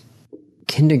is...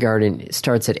 Kindergarten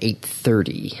starts at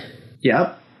 8:30.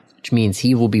 Yep. Which means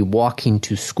he will be walking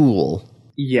to school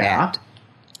at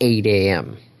 8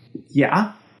 a.m.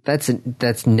 Yeah.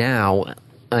 That's now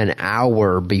an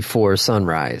hour before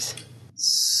sunrise.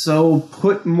 So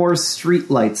put more street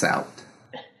lights out.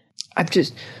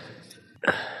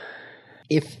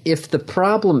 If the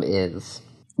problem is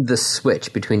the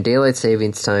switch between daylight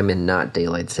savings time and not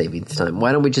daylight savings time,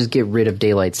 why don't we just get rid of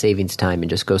daylight savings time and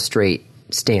just go straight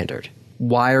standard?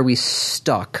 Why are we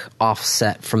stuck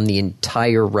offset from the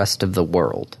entire rest of the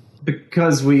world?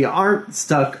 Because we aren't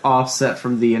stuck offset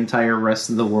from the entire rest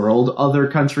of the world. Other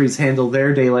countries handle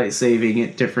their daylight saving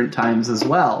at different times as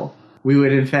well. We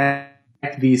would, in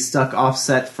fact, be stuck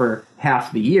offset for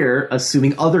half the year,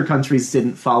 assuming other countries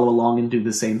didn't follow along and do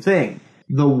the same thing.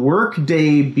 The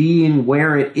workday being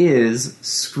where it is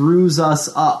screws us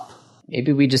up.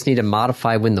 Maybe we just need to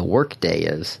modify when the workday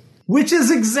is. Which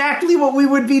is exactly what we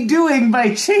would be doing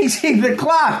by changing the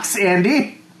clocks,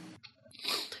 Andy.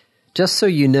 Just so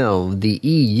you know, the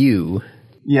EU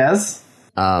yes,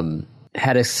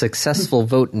 had a successful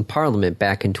vote in Parliament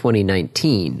back in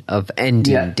 2019 of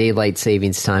ending daylight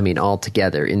savings timing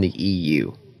altogether in the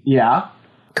EU. Yeah.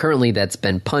 Currently, that's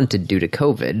been punted due to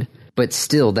COVID, but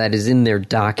still, that is in their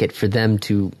docket for them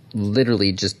to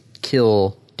literally just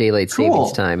kill daylight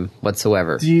savings time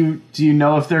whatsoever. Do you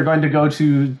know if they're going to go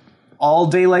to all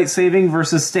daylight saving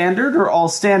versus standard, or all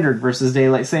standard versus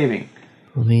daylight saving?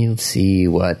 Let's see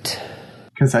what...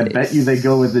 Because I bet you they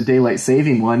go with the daylight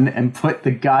saving one and put the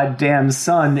goddamn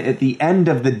sun at the end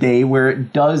of the day where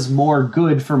it does more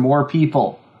good for more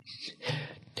people.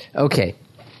 Okay.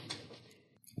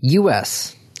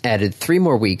 U.S. added 3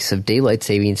 more weeks of daylight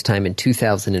savings time in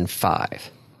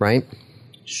 2005, right?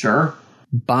 Sure.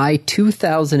 By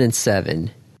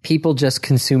 2007... people just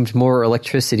consumed more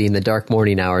electricity in the dark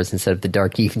morning hours instead of the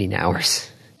dark evening hours.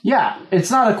 Yeah, it's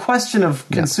not a question of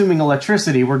consuming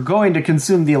electricity. We're going to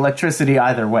consume the electricity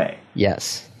either way.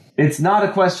 Yes. It's not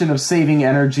a question of saving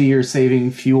energy or saving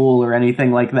fuel or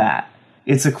anything like that.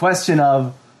 It's a question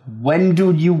of when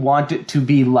do you want it to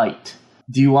be light?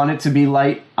 Do you want it to be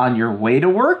light on your way to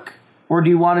work? Or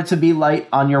do you want it to be light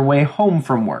on your way home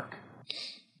from work?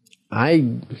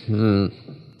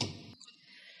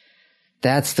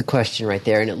 That's the question right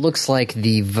there. And it looks like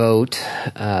the vote,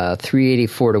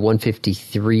 384 to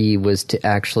 153, was to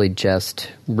actually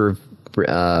just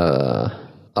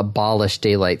abolish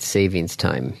daylight savings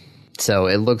time. So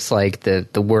it looks like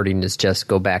the wording is just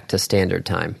go back to standard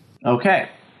time. Okay.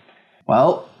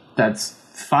 Well, that's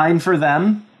fine for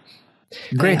them.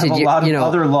 Granted, they have a lot of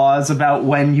other laws about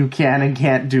when you can and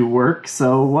can't do work,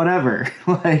 so whatever.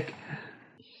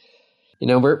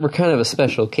 We're kind of a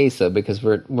special case, though, because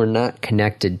we're not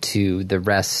connected to the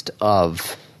rest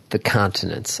of the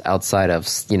continents outside of,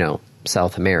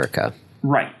 South America.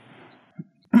 Right.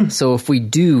 So if we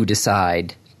do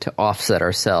decide to offset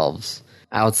ourselves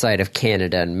outside of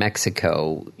Canada and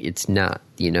Mexico, it's not,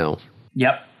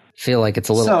 Yep. Feel like it's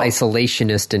a little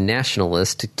isolationist and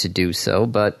nationalist to do so,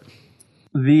 but...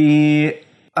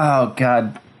 Oh,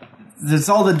 God. There's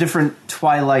all the different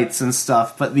twilights and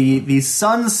stuff, but the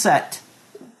sunset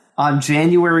on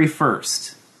January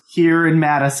 1st here in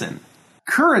Madison,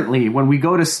 currently, when we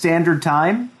go to standard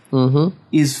time,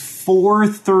 is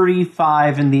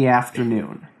 4:35 in the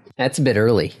afternoon. That's a bit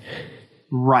early.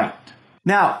 Right.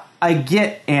 Now, I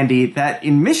get, Andy, that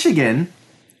in Michigan,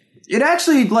 it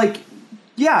actually,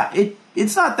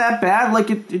 it's not that bad.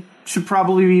 It should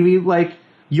probably be,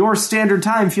 your standard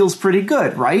time feels pretty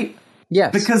good, right?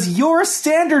 Yes. Because your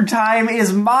standard time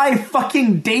is my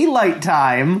fucking daylight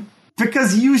time,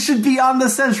 because you should be on the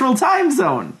central time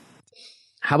zone.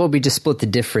 How about we just split the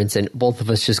difference and both of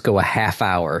us just go a half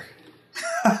hour?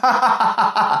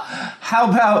 How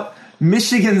about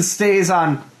Michigan stays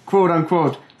on,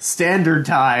 quote-unquote, standard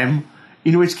time,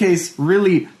 in which case,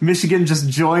 really, Michigan just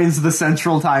joins the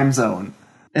central time zone.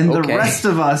 And the rest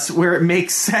of us, where it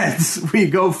makes sense, we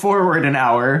go forward an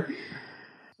hour.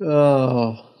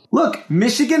 Oh. Look,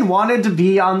 Michigan wanted to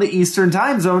be on the Eastern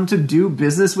time zone to do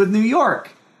business with New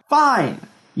York. Fine.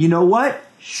 You know what?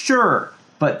 Sure.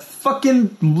 But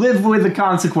fucking live with the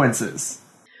consequences.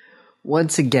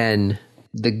 Once again,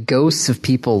 the ghosts of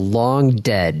people long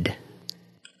dead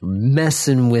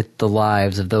messing with the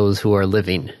lives of those who are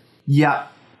living. Yeah.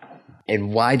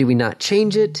 And why do we not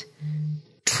change it?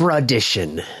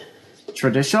 Tradition.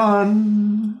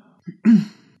 Tradition.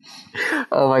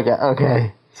 Oh my god.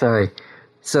 Okay. Sorry.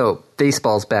 So,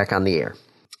 baseball's back on the air.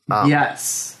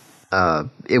 Yes.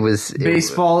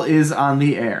 Baseball is on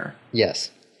the air. Yes.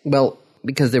 Well,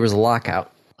 because there was a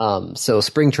lockout. So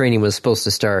spring training was supposed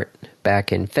to start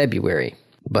back in February.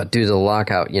 But due to the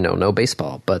lockout, no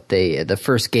baseball. But the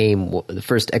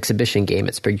first exhibition game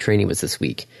at spring training was this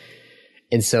week.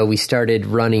 And so we started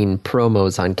running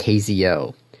promos on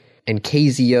KZO. And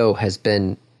KZO has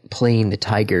been playing the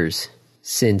Tigers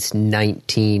since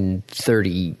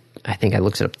 1930. I think I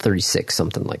looked it up, 36,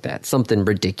 something like that. Something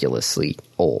ridiculously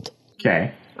old.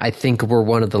 Okay. I think we're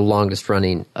one of the longest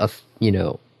running of,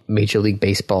 Major League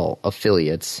Baseball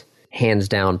affiliates, hands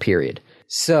down, period.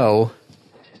 So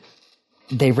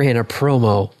they ran a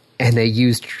promo and they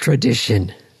used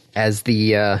tradition as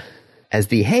the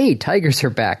hey, Tigers are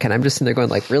back. And I'm just sitting there going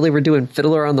like, really? We're doing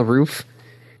Fiddler on the Roof?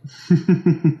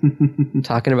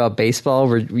 Talking about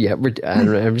baseball? I don't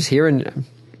know, I'm just hearing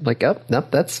like, oh,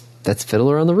 nope, that's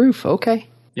Fiddler on the Roof. Okay.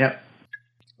 Yep.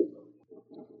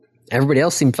 Everybody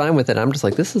else seemed fine with it. I'm just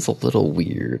like, this is a little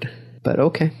weird, but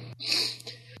okay.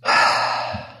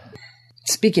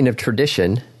 Speaking of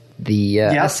tradition, the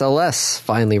SLS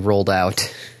finally rolled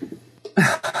out.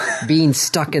 Being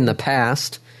stuck in the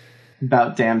past.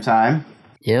 About damn time.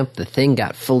 Yep, the thing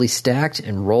got fully stacked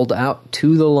and rolled out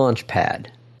to the launch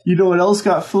pad. You know what else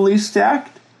got fully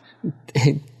stacked?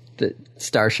 The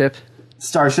Starship.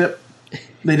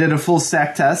 They did a full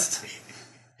stack test.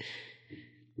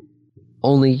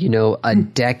 Only, a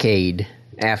decade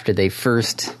after they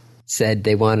first said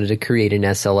they wanted to create an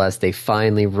SLS, they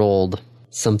finally rolled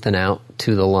something out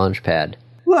to the launch pad.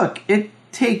 Look, it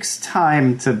takes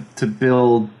time to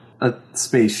build a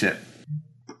spaceship.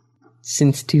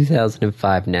 Since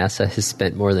 2005, NASA has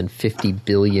spent more than $50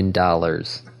 billion.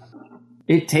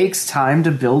 It takes time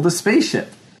to build a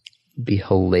spaceship. It'd be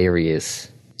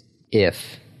hilarious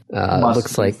if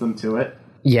looks like them to it.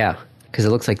 Yeah, because it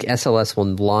looks like SLS will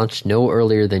launch no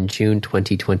earlier than June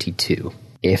 2022.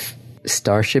 If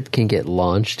Starship can get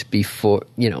launched before,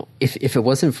 if it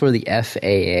wasn't for the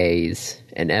FAA's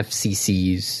and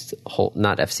FCC's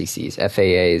not FCC's,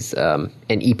 FAA's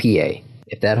and EPA,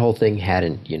 if that whole thing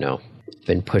hadn't,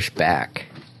 been pushed back,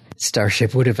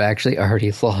 Starship would have actually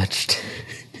already launched.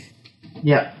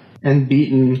 Yeah, and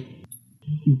beaten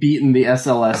the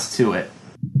SLS to it.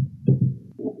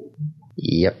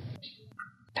 Yep.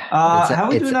 How are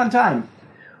we doing on time?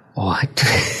 Oh,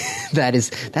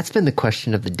 that's been the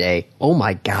question of the day. Oh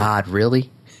my God, really?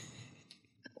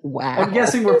 Wow. I'm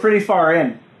guessing we're pretty far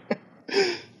in.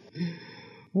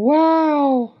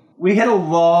 Wow. We had a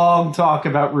long talk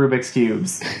about Rubik's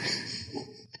Cubes.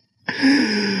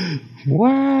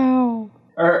 Wow.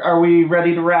 Are we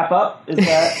ready to wrap up? Is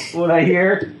that what I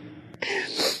hear?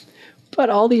 But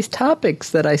all these topics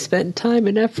that I spent time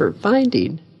and effort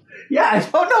finding. Yeah, I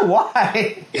don't know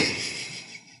why.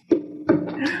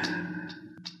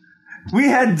 We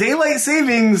had daylight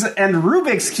savings and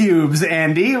Rubik's Cubes,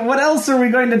 Andy. What else are we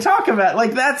going to talk about?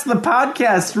 Like, that's the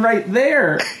podcast right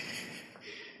there.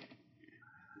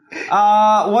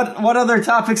 What other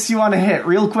topics do you want to hit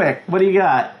real quick? What do you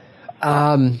got?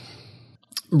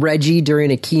 Reggie,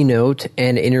 during a keynote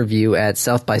and interview at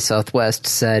South by Southwest,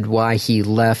 said why he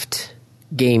left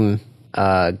GameStop.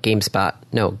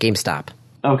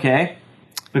 Okay.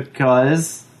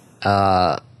 Because?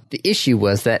 The issue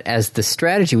was that as the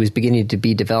strategy was beginning to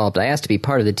be developed, I asked to be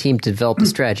part of the team to develop the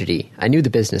strategy. I knew the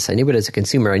business. I knew it as a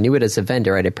consumer. I knew it as a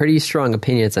vendor. I had pretty strong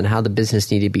opinions on how the business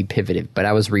needed to be pivoted, but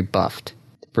I was rebuffed.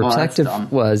 Perspective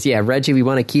was, Reggie, we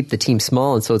want to keep the team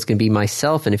small, and so it's going to be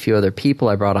myself and a few other people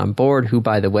I brought on board who,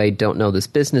 by the way, don't know this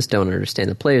business, don't understand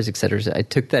the players, etc. I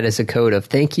took that as a code of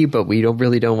thank you, but we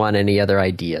really don't want any other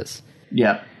ideas.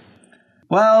 Yep.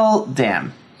 Well,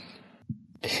 damn.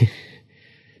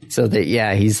 So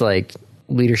he's like,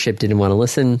 leadership didn't want to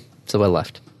listen, so I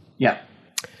left. Yeah.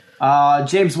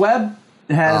 James Webb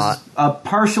has a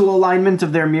partial alignment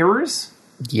of their mirrors.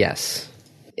 Yes.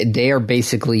 They are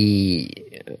basically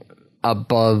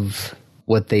above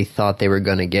what they thought they were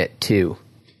going to get to.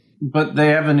 But they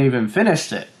haven't even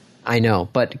finished it. I know,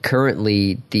 but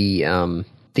currently the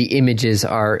the images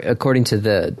are, according to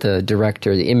the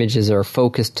director, the images are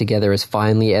focused together as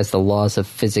finely as the laws of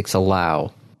physics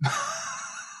allow.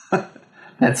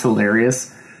 That's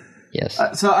hilarious. Yes.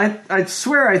 So I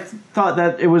swear I thought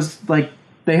that it was like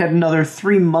they had another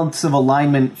 3 months of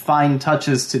alignment fine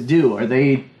touches to do. Are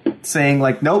they saying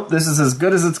like, nope, this is as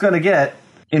good as it's going to get,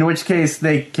 in which case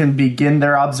they can begin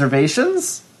their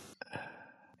observations?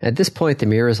 At this point, the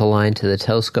mirror is aligned to the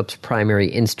telescope's primary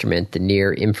instrument, the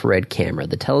near-infrared camera.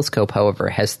 The telescope, however,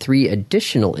 has 3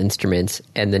 additional instruments,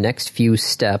 and the next few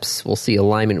steps will see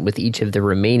alignment with each of the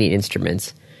remaining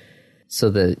instruments,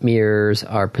 so the mirrors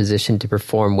are positioned to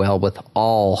perform well with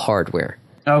all hardware.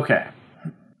 Okay.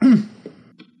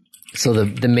 So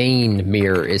the main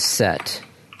mirror is set,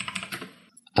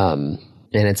 and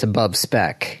it's above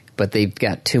spec, but they've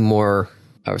got 3 more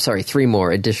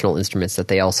additional instruments that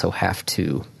they also have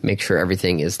to make sure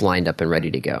everything is lined up and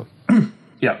ready to go.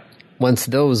 Yep. Once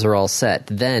those are all set,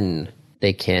 then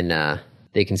they can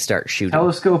start shooting.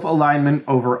 Telescope alignment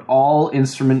over all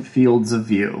instrument fields of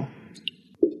view.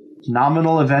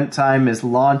 Nominal event time is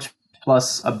launch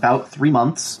plus about 3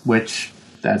 months, which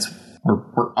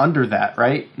we're under that,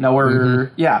 right? No,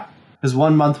 yeah, because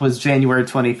 1 month was January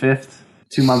 25th.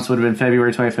 2 months would have been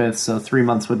February 25th, so 3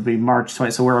 months would be March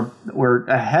 20th. So we're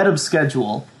ahead of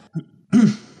schedule.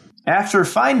 After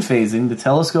fine phasing, the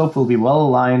telescope will be well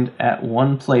aligned at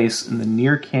one place in the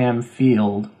near cam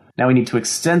field. Now we need to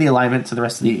extend the alignment to the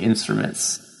rest of the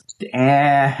instruments.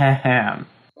 Damn.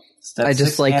 I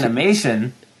just like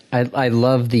animation. I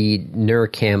love the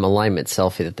NIRCam alignment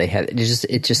selfie that they had.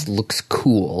 It just looks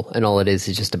cool, and all it is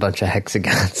just a bunch of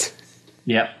hexagons.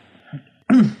 Yep.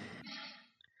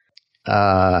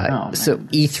 So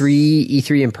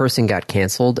E3 in person got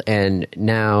canceled, and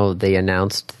now they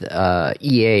announced,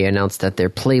 EA announced that their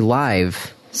Play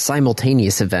Live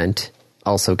simultaneous event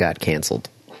also got canceled.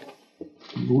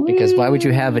 Because why would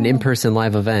you have an in-person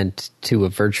live event to a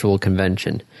virtual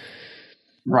convention?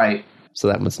 Right. So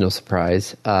that one's no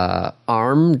surprise.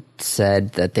 ARM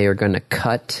said that they are going to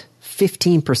cut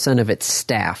 15% of its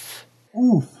staff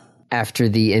after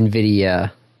the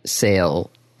NVIDIA sale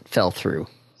fell through.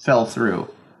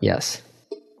 Yes.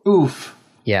 Oof.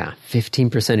 Yeah,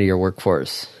 15% of your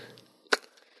workforce.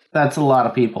 That's a lot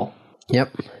of people.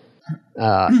 Yep.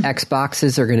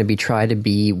 Xboxes are going to be tried to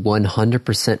be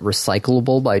 100%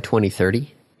 recyclable by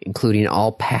 2030, including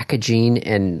all packaging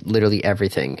and literally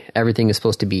everything. Everything is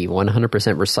supposed to be 100%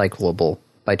 recyclable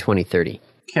by 2030.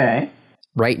 Okay.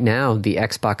 Right now, the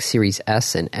Xbox Series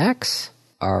S and X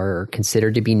are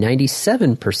considered to be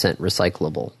 97%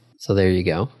 recyclable. So there you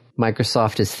go.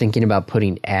 Microsoft is thinking about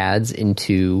putting ads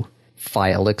into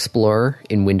File Explorer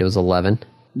in Windows 11.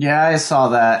 Yeah, I saw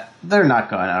that. They're not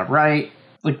going to, right?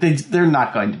 Like, they're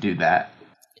not going to do that.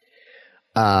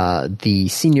 The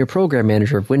senior program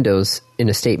manager of Windows, in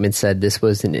a statement, said this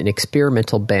was an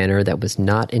experimental banner that was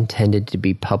not intended to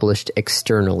be published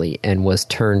externally and was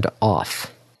turned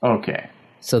off. Okay.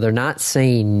 So they're not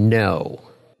saying no,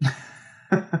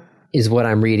 is what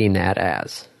I'm reading that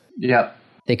as. Yep.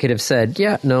 They could have said,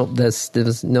 yeah, no,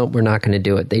 no, we're not going to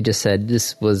do it. They just said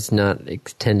this was not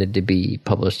intended to be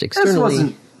published externally. This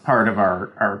wasn't part of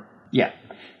our yeah.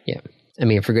 Yeah. I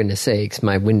mean, for goodness sakes,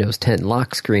 my Windows 10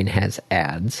 lock screen has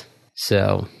ads.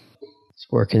 So it's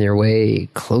working their way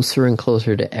closer and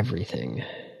closer to everything.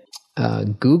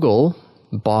 Google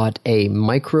bought a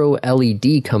micro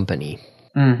LED company.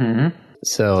 Mm-hmm.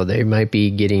 So they might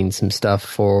be getting some stuff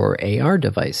for AR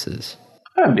devices.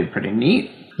 That'd be pretty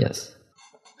neat. Yes.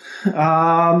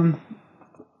 And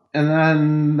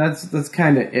then that's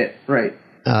kind of it, right?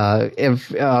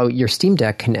 If your Steam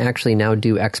Deck can actually now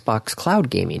do Xbox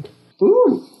Cloud gaming.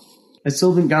 Ooh. I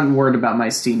still haven't gotten word about my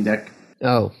Steam Deck.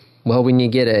 Oh, well, when you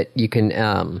get it, you can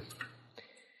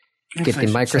get the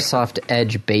Microsoft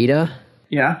Edge beta.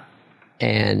 Yeah.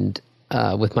 And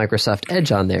with Microsoft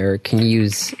Edge on there, can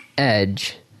use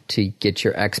Edge to get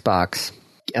your Xbox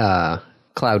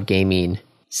Cloud gaming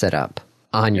set up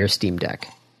on your Steam Deck.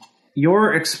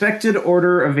 Your expected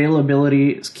order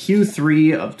availability is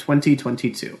Q3 of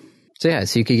 2022. So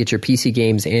you could get your PC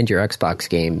games and your Xbox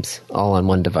games all on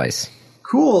one device.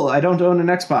 Cool. I don't own an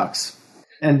Xbox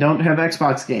and don't have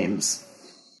Xbox games.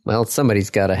 Well, somebody's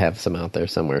got to have some out there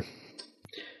somewhere.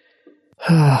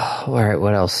 All right,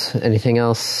 what else? Anything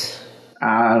else?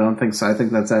 I don't think so. I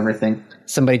think that's everything.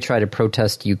 Somebody tried to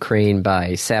protest Ukraine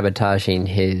by sabotaging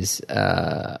his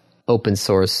open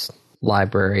source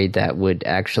library that would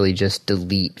actually just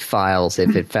delete files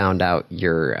if it found out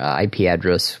your IP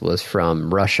address was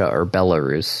from Russia or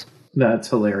Belarus. That's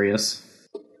hilarious.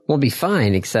 Well, it'll be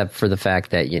fine, except for the fact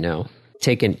that, you're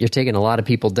taking a lot of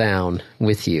people down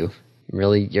with you.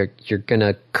 Really, you're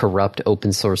gonna corrupt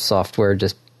open source software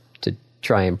just to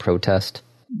try and protest?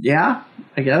 Yeah,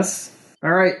 I guess.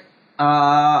 All right.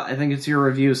 I think it's your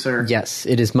review, sir. Yes,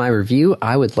 it is my review.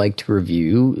 I would like to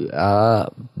review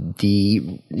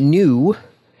the new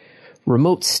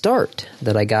remote start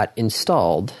that I got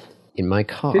installed in my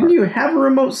car. Didn't you have a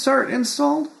remote start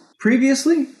installed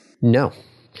previously? No.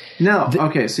 No.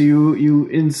 Okay, so you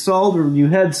installed, or you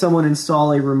had someone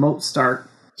install a remote start.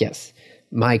 Yes.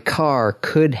 My car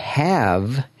could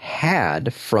have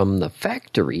had from the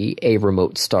factory a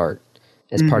remote start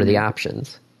as part of the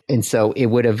options. And so it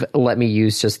would have let me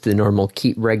use just the normal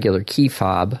regular key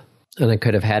fob, and I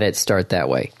could have had it start that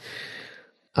way.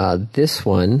 This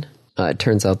one, it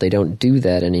turns out they don't do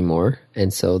that anymore,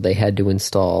 and so they had to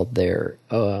install their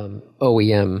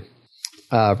OEM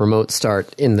remote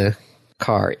start in the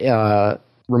car.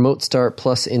 Remote start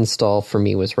plus install for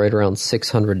me was right around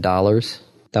 $600.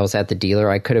 That was at the dealer.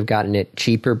 I could have gotten it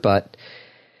cheaper, but,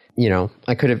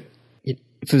 I could have...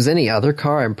 If it was any other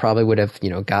car, I probably would have,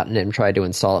 gotten it and tried to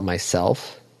install it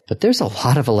myself. But there's a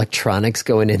lot of electronics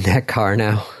going in that car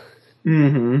now.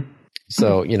 Mm-hmm.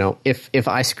 So, if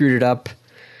I screwed it up...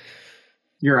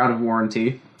 You're out of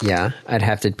warranty. Yeah, I'd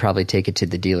have to probably take it to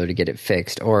the dealer to get it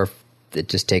fixed, or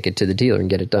just take it to the dealer and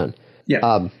get it done.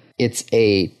 Yeah. It's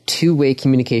a two-way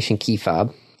communication key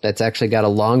fob that's actually got a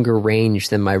longer range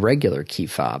than my regular key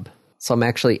fob. So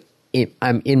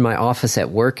I'm in my office at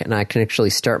work, and I can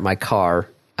actually start my car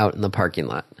out in the parking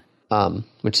lot,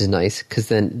 which is nice, because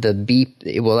then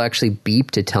it will actually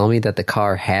beep to tell me that the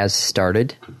car has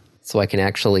started, so I can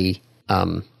actually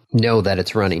know that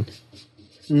it's running,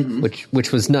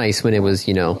 which was nice when it was,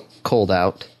 cold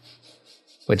out,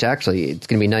 which actually it's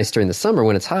going to be nice during the summer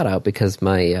when it's hot out, because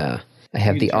I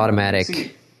have the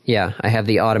automatic... Yeah, I have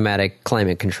the automatic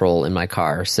climate control in my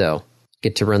car, so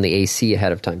get to run the AC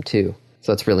ahead of time, too.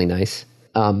 So that's really nice.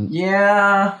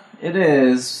 Yeah, it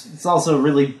is. It's also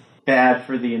really bad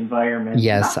for the environment.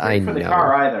 Yes, I know. For the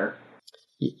car either.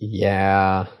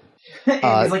 Yeah.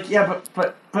 He's like, yeah,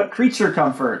 but creature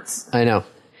comforts. I know.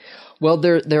 Well,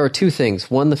 there are two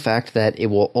things. One, the fact that it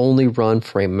will only run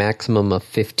for a maximum of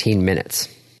 15 minutes.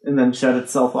 And then shut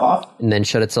itself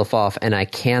off? And I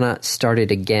cannot start it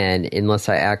again unless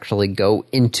I actually go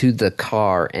into the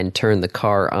car and turn the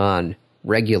car on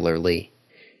regularly.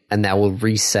 And that will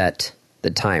reset the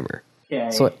timer.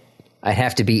 Okay. So I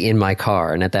have to be in my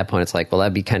car. And at that point, it's like, well,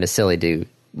 that'd be kind of silly to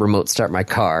remote start my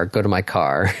car, go to my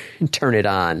car, turn it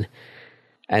on,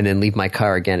 and then leave my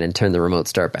car again and turn the remote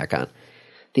start back on.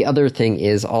 The other thing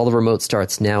is all the remote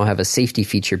starts now have a safety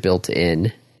feature built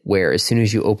in where as soon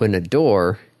as you open a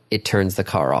door, it turns the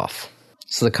car off.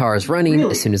 So the car is running.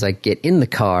 Really? As soon as I get in the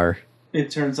car,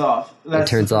 it turns off.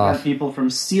 That's it turns off. People from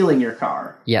stealing your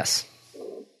car. Yes.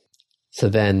 So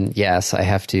then, yes, I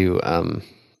have to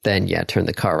turn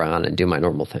the car on and do my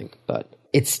normal thing. But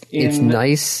it's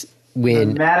nice when...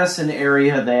 In the Madison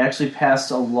area, they actually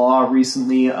passed a law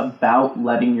recently about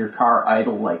letting your car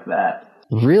idle like that.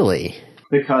 Really?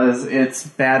 Because it's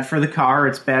bad for the car,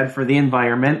 it's bad for the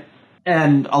environment,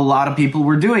 and a lot of people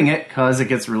were doing it because it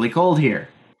gets really cold here.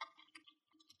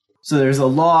 So there's a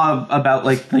law about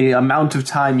the amount of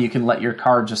time you can let your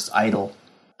car just idle.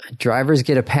 Drivers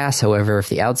get a pass, however, if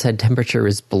the outside temperature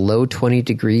is below 20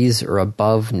 degrees or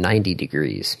above 90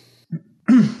 degrees.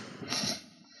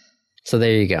 So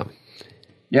there you go.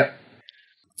 Yep.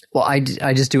 Well, I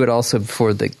just do it also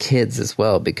for the kids as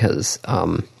well because,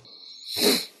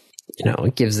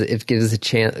 it gives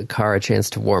the car a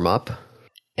chance to warm up.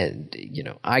 And,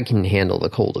 I can handle the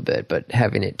cold a bit, but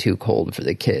having it too cold for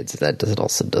the kids,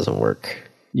 also doesn't work.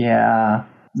 Yeah,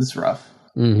 it's rough.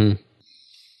 Mm-hmm.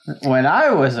 When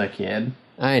I was a kid.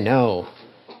 I know.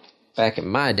 Back in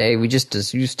my day, we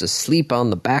just used to sleep on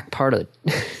the back part of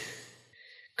the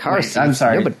car seat. I'm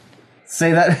sorry.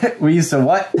 Say that. We used to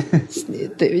what?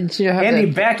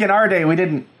 Andy, back in our day, we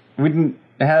didn't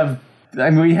have... I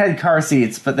mean, we had car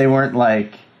seats, but they weren't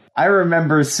I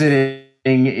remember sitting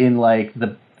in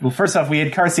well, first off, we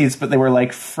had car seats, but they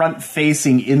were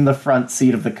front-facing in the front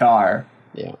seat of the car.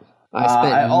 Yeah. I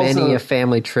spent many a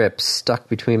family trip stuck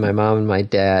between my mom and my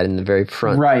dad in the very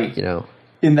front. Right.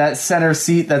 In that center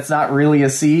seat that's not really a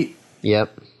seat.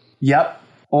 Yep.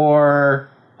 Or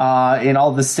in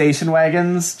all the station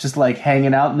wagons, just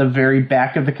hanging out in the very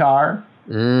back of the car.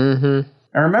 Mm-hmm.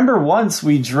 I remember once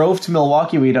we drove to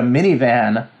Milwaukee, we had a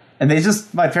minivan,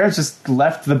 and my parents just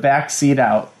left the back seat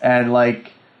out, and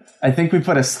I think we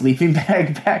put a sleeping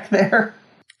bag back there.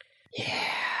 Yeah.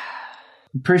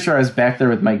 I'm pretty sure I was back there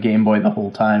with my Game Boy the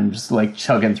whole time, just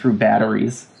chugging through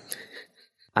batteries.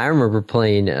 I remember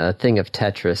playing a thing of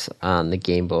Tetris on the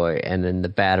Game Boy, and then the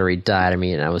battery died on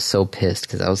me, and I was so pissed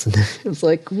because I was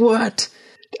like, what?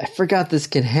 I forgot this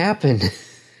can happen.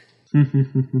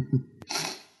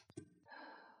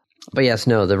 But yes,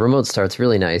 no, the remote start's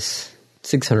really nice.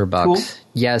 $600. Cool.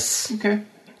 Yes. Okay.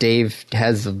 Dave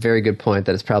has a very good point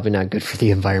that it's probably not good for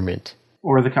the environment.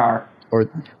 Or the car.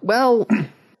 Well,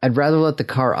 I'd rather let the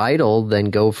car idle than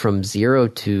go from 0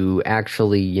 to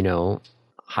actually,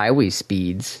 highway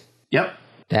speeds. Yep.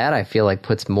 That I feel like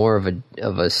puts more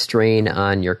of a strain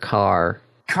on your car.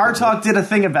 Car Talk did a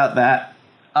thing about that.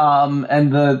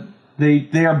 And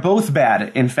they are both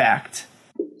bad, in fact.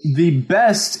 The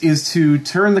best is to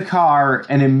turn the car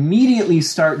and immediately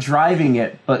start driving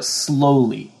it, but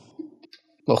slowly.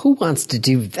 Well, who wants to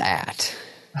do that?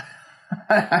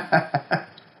 I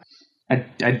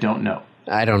don't know.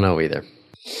 I don't know either.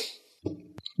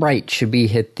 Right, should we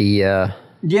hit the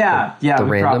we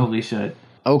random? Probably should.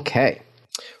 Okay.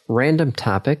 Random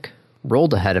topic,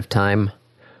 rolled ahead of time.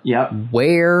 Yep.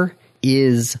 Where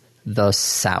is the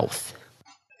South?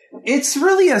 It's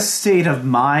really a state of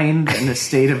mind and a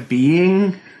state of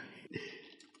being.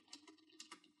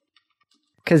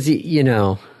 Because,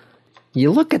 you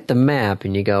look at the map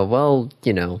and you go, well,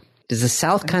 does the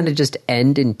South kind of just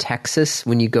end in Texas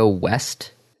when you go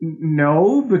west?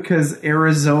 No, because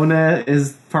Arizona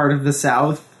is part of the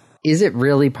South. Is it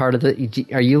really part of the...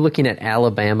 Are you looking at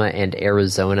Alabama and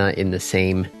Arizona in the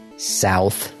same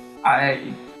South?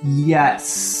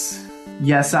 Yes.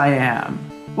 Yes, I am.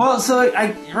 Well,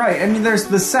 right. I mean, there's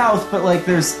the South, but,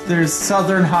 there's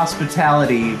Southern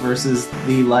hospitality versus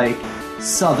the,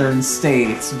 Southern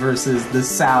states versus the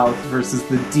South versus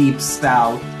the Deep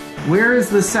South. Where is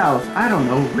the South? I don't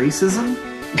know. Racism?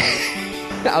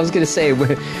 I was going to say,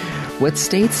 what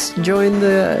states joined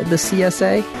the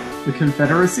CSA? The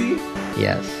Confederacy?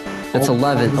 Yes. That's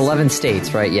 11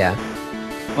 states, right? Yeah.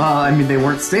 Well, I mean, they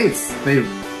weren't states. They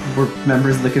were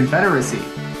members of the Confederacy.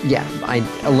 Yeah.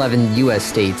 11 U.S.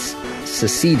 states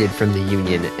seceded from the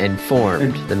Union and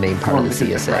formed the main part of the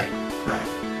CSA. Right.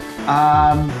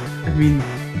 I mean,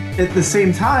 at the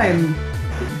same time,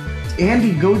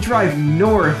 Andy, go drive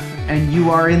north and you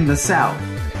are in the South.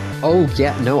 Oh,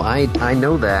 yeah. No, I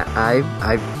know that.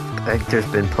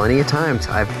 There's been plenty of times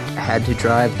I've had to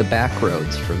drive the back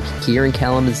roads from here in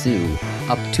Kalamazoo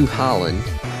up to Holland.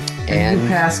 And you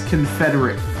pass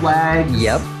Confederate flags.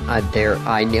 Yep.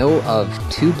 I know of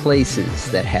 2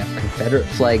 places that have Confederate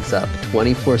flags up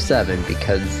 24/7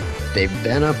 because they've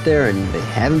been up there and they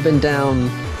haven't been down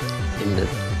in the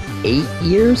 8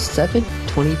 years, 7,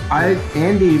 20.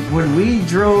 Andy, when we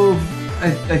drove,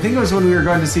 I think it was when we were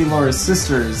going to see Laura's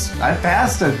sisters, I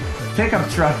passed a pickup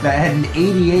truck that had an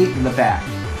 88 in the back.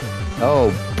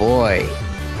 Oh, boy.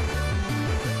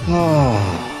 Oh.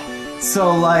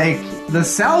 So, the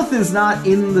South is not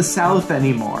in the South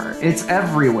anymore. It's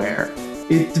everywhere.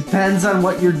 It depends on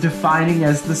what you're defining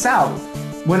as the South.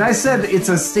 When I said it's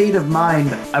a state of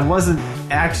mind, I wasn't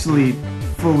actually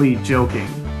fully joking.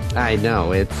 I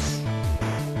know, I've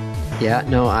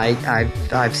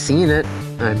seen it.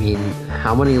 I mean,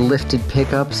 how many lifted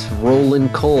pickups rolling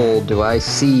coal do I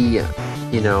see,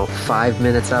 5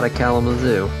 minutes out of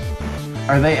Kalamazoo?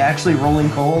 Are they actually rolling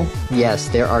coal? Yes,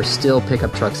 there are still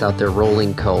pickup trucks out there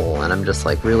rolling coal, and I'm just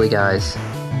like, really, guys?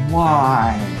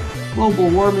 Why? Global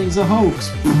warming's a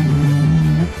hoax. You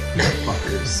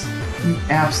fuckers. You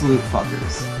absolute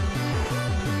fuckers.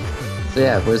 So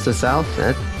yeah, where's the South?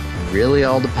 That really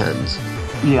all depends.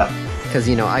 Yeah. Because,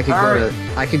 I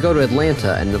could go to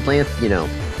Atlanta, and Atlanta,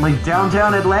 Like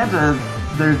downtown Atlanta,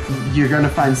 you're going to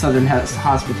find Southern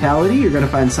hospitality, you're going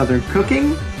to find Southern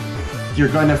cooking, you're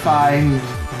going to find,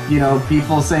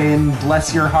 people saying,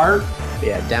 bless your heart.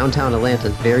 Yeah, downtown Atlanta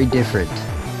is very different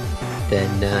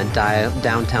than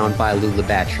downtown by Lula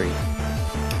Battery.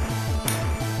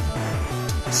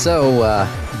 So,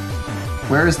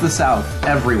 where is the South?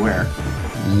 Everywhere.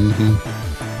 Mm-hmm.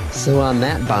 So on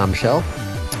that bombshell,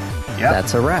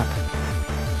 that's a wrap.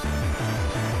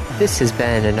 This has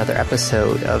been another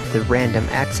episode of the Random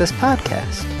Access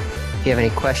Podcast. If you have any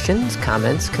questions,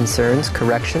 comments, concerns,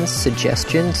 corrections,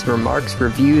 suggestions, remarks,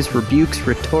 reviews, rebukes,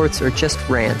 retorts, or just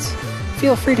rants,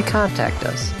 feel free to contact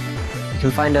us. You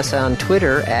can find us on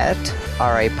Twitter at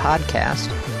RAPodcast,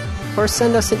 or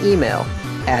send us an email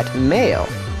at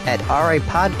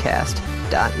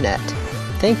mail@rapodcast.net.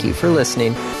 Thank you for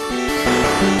listening.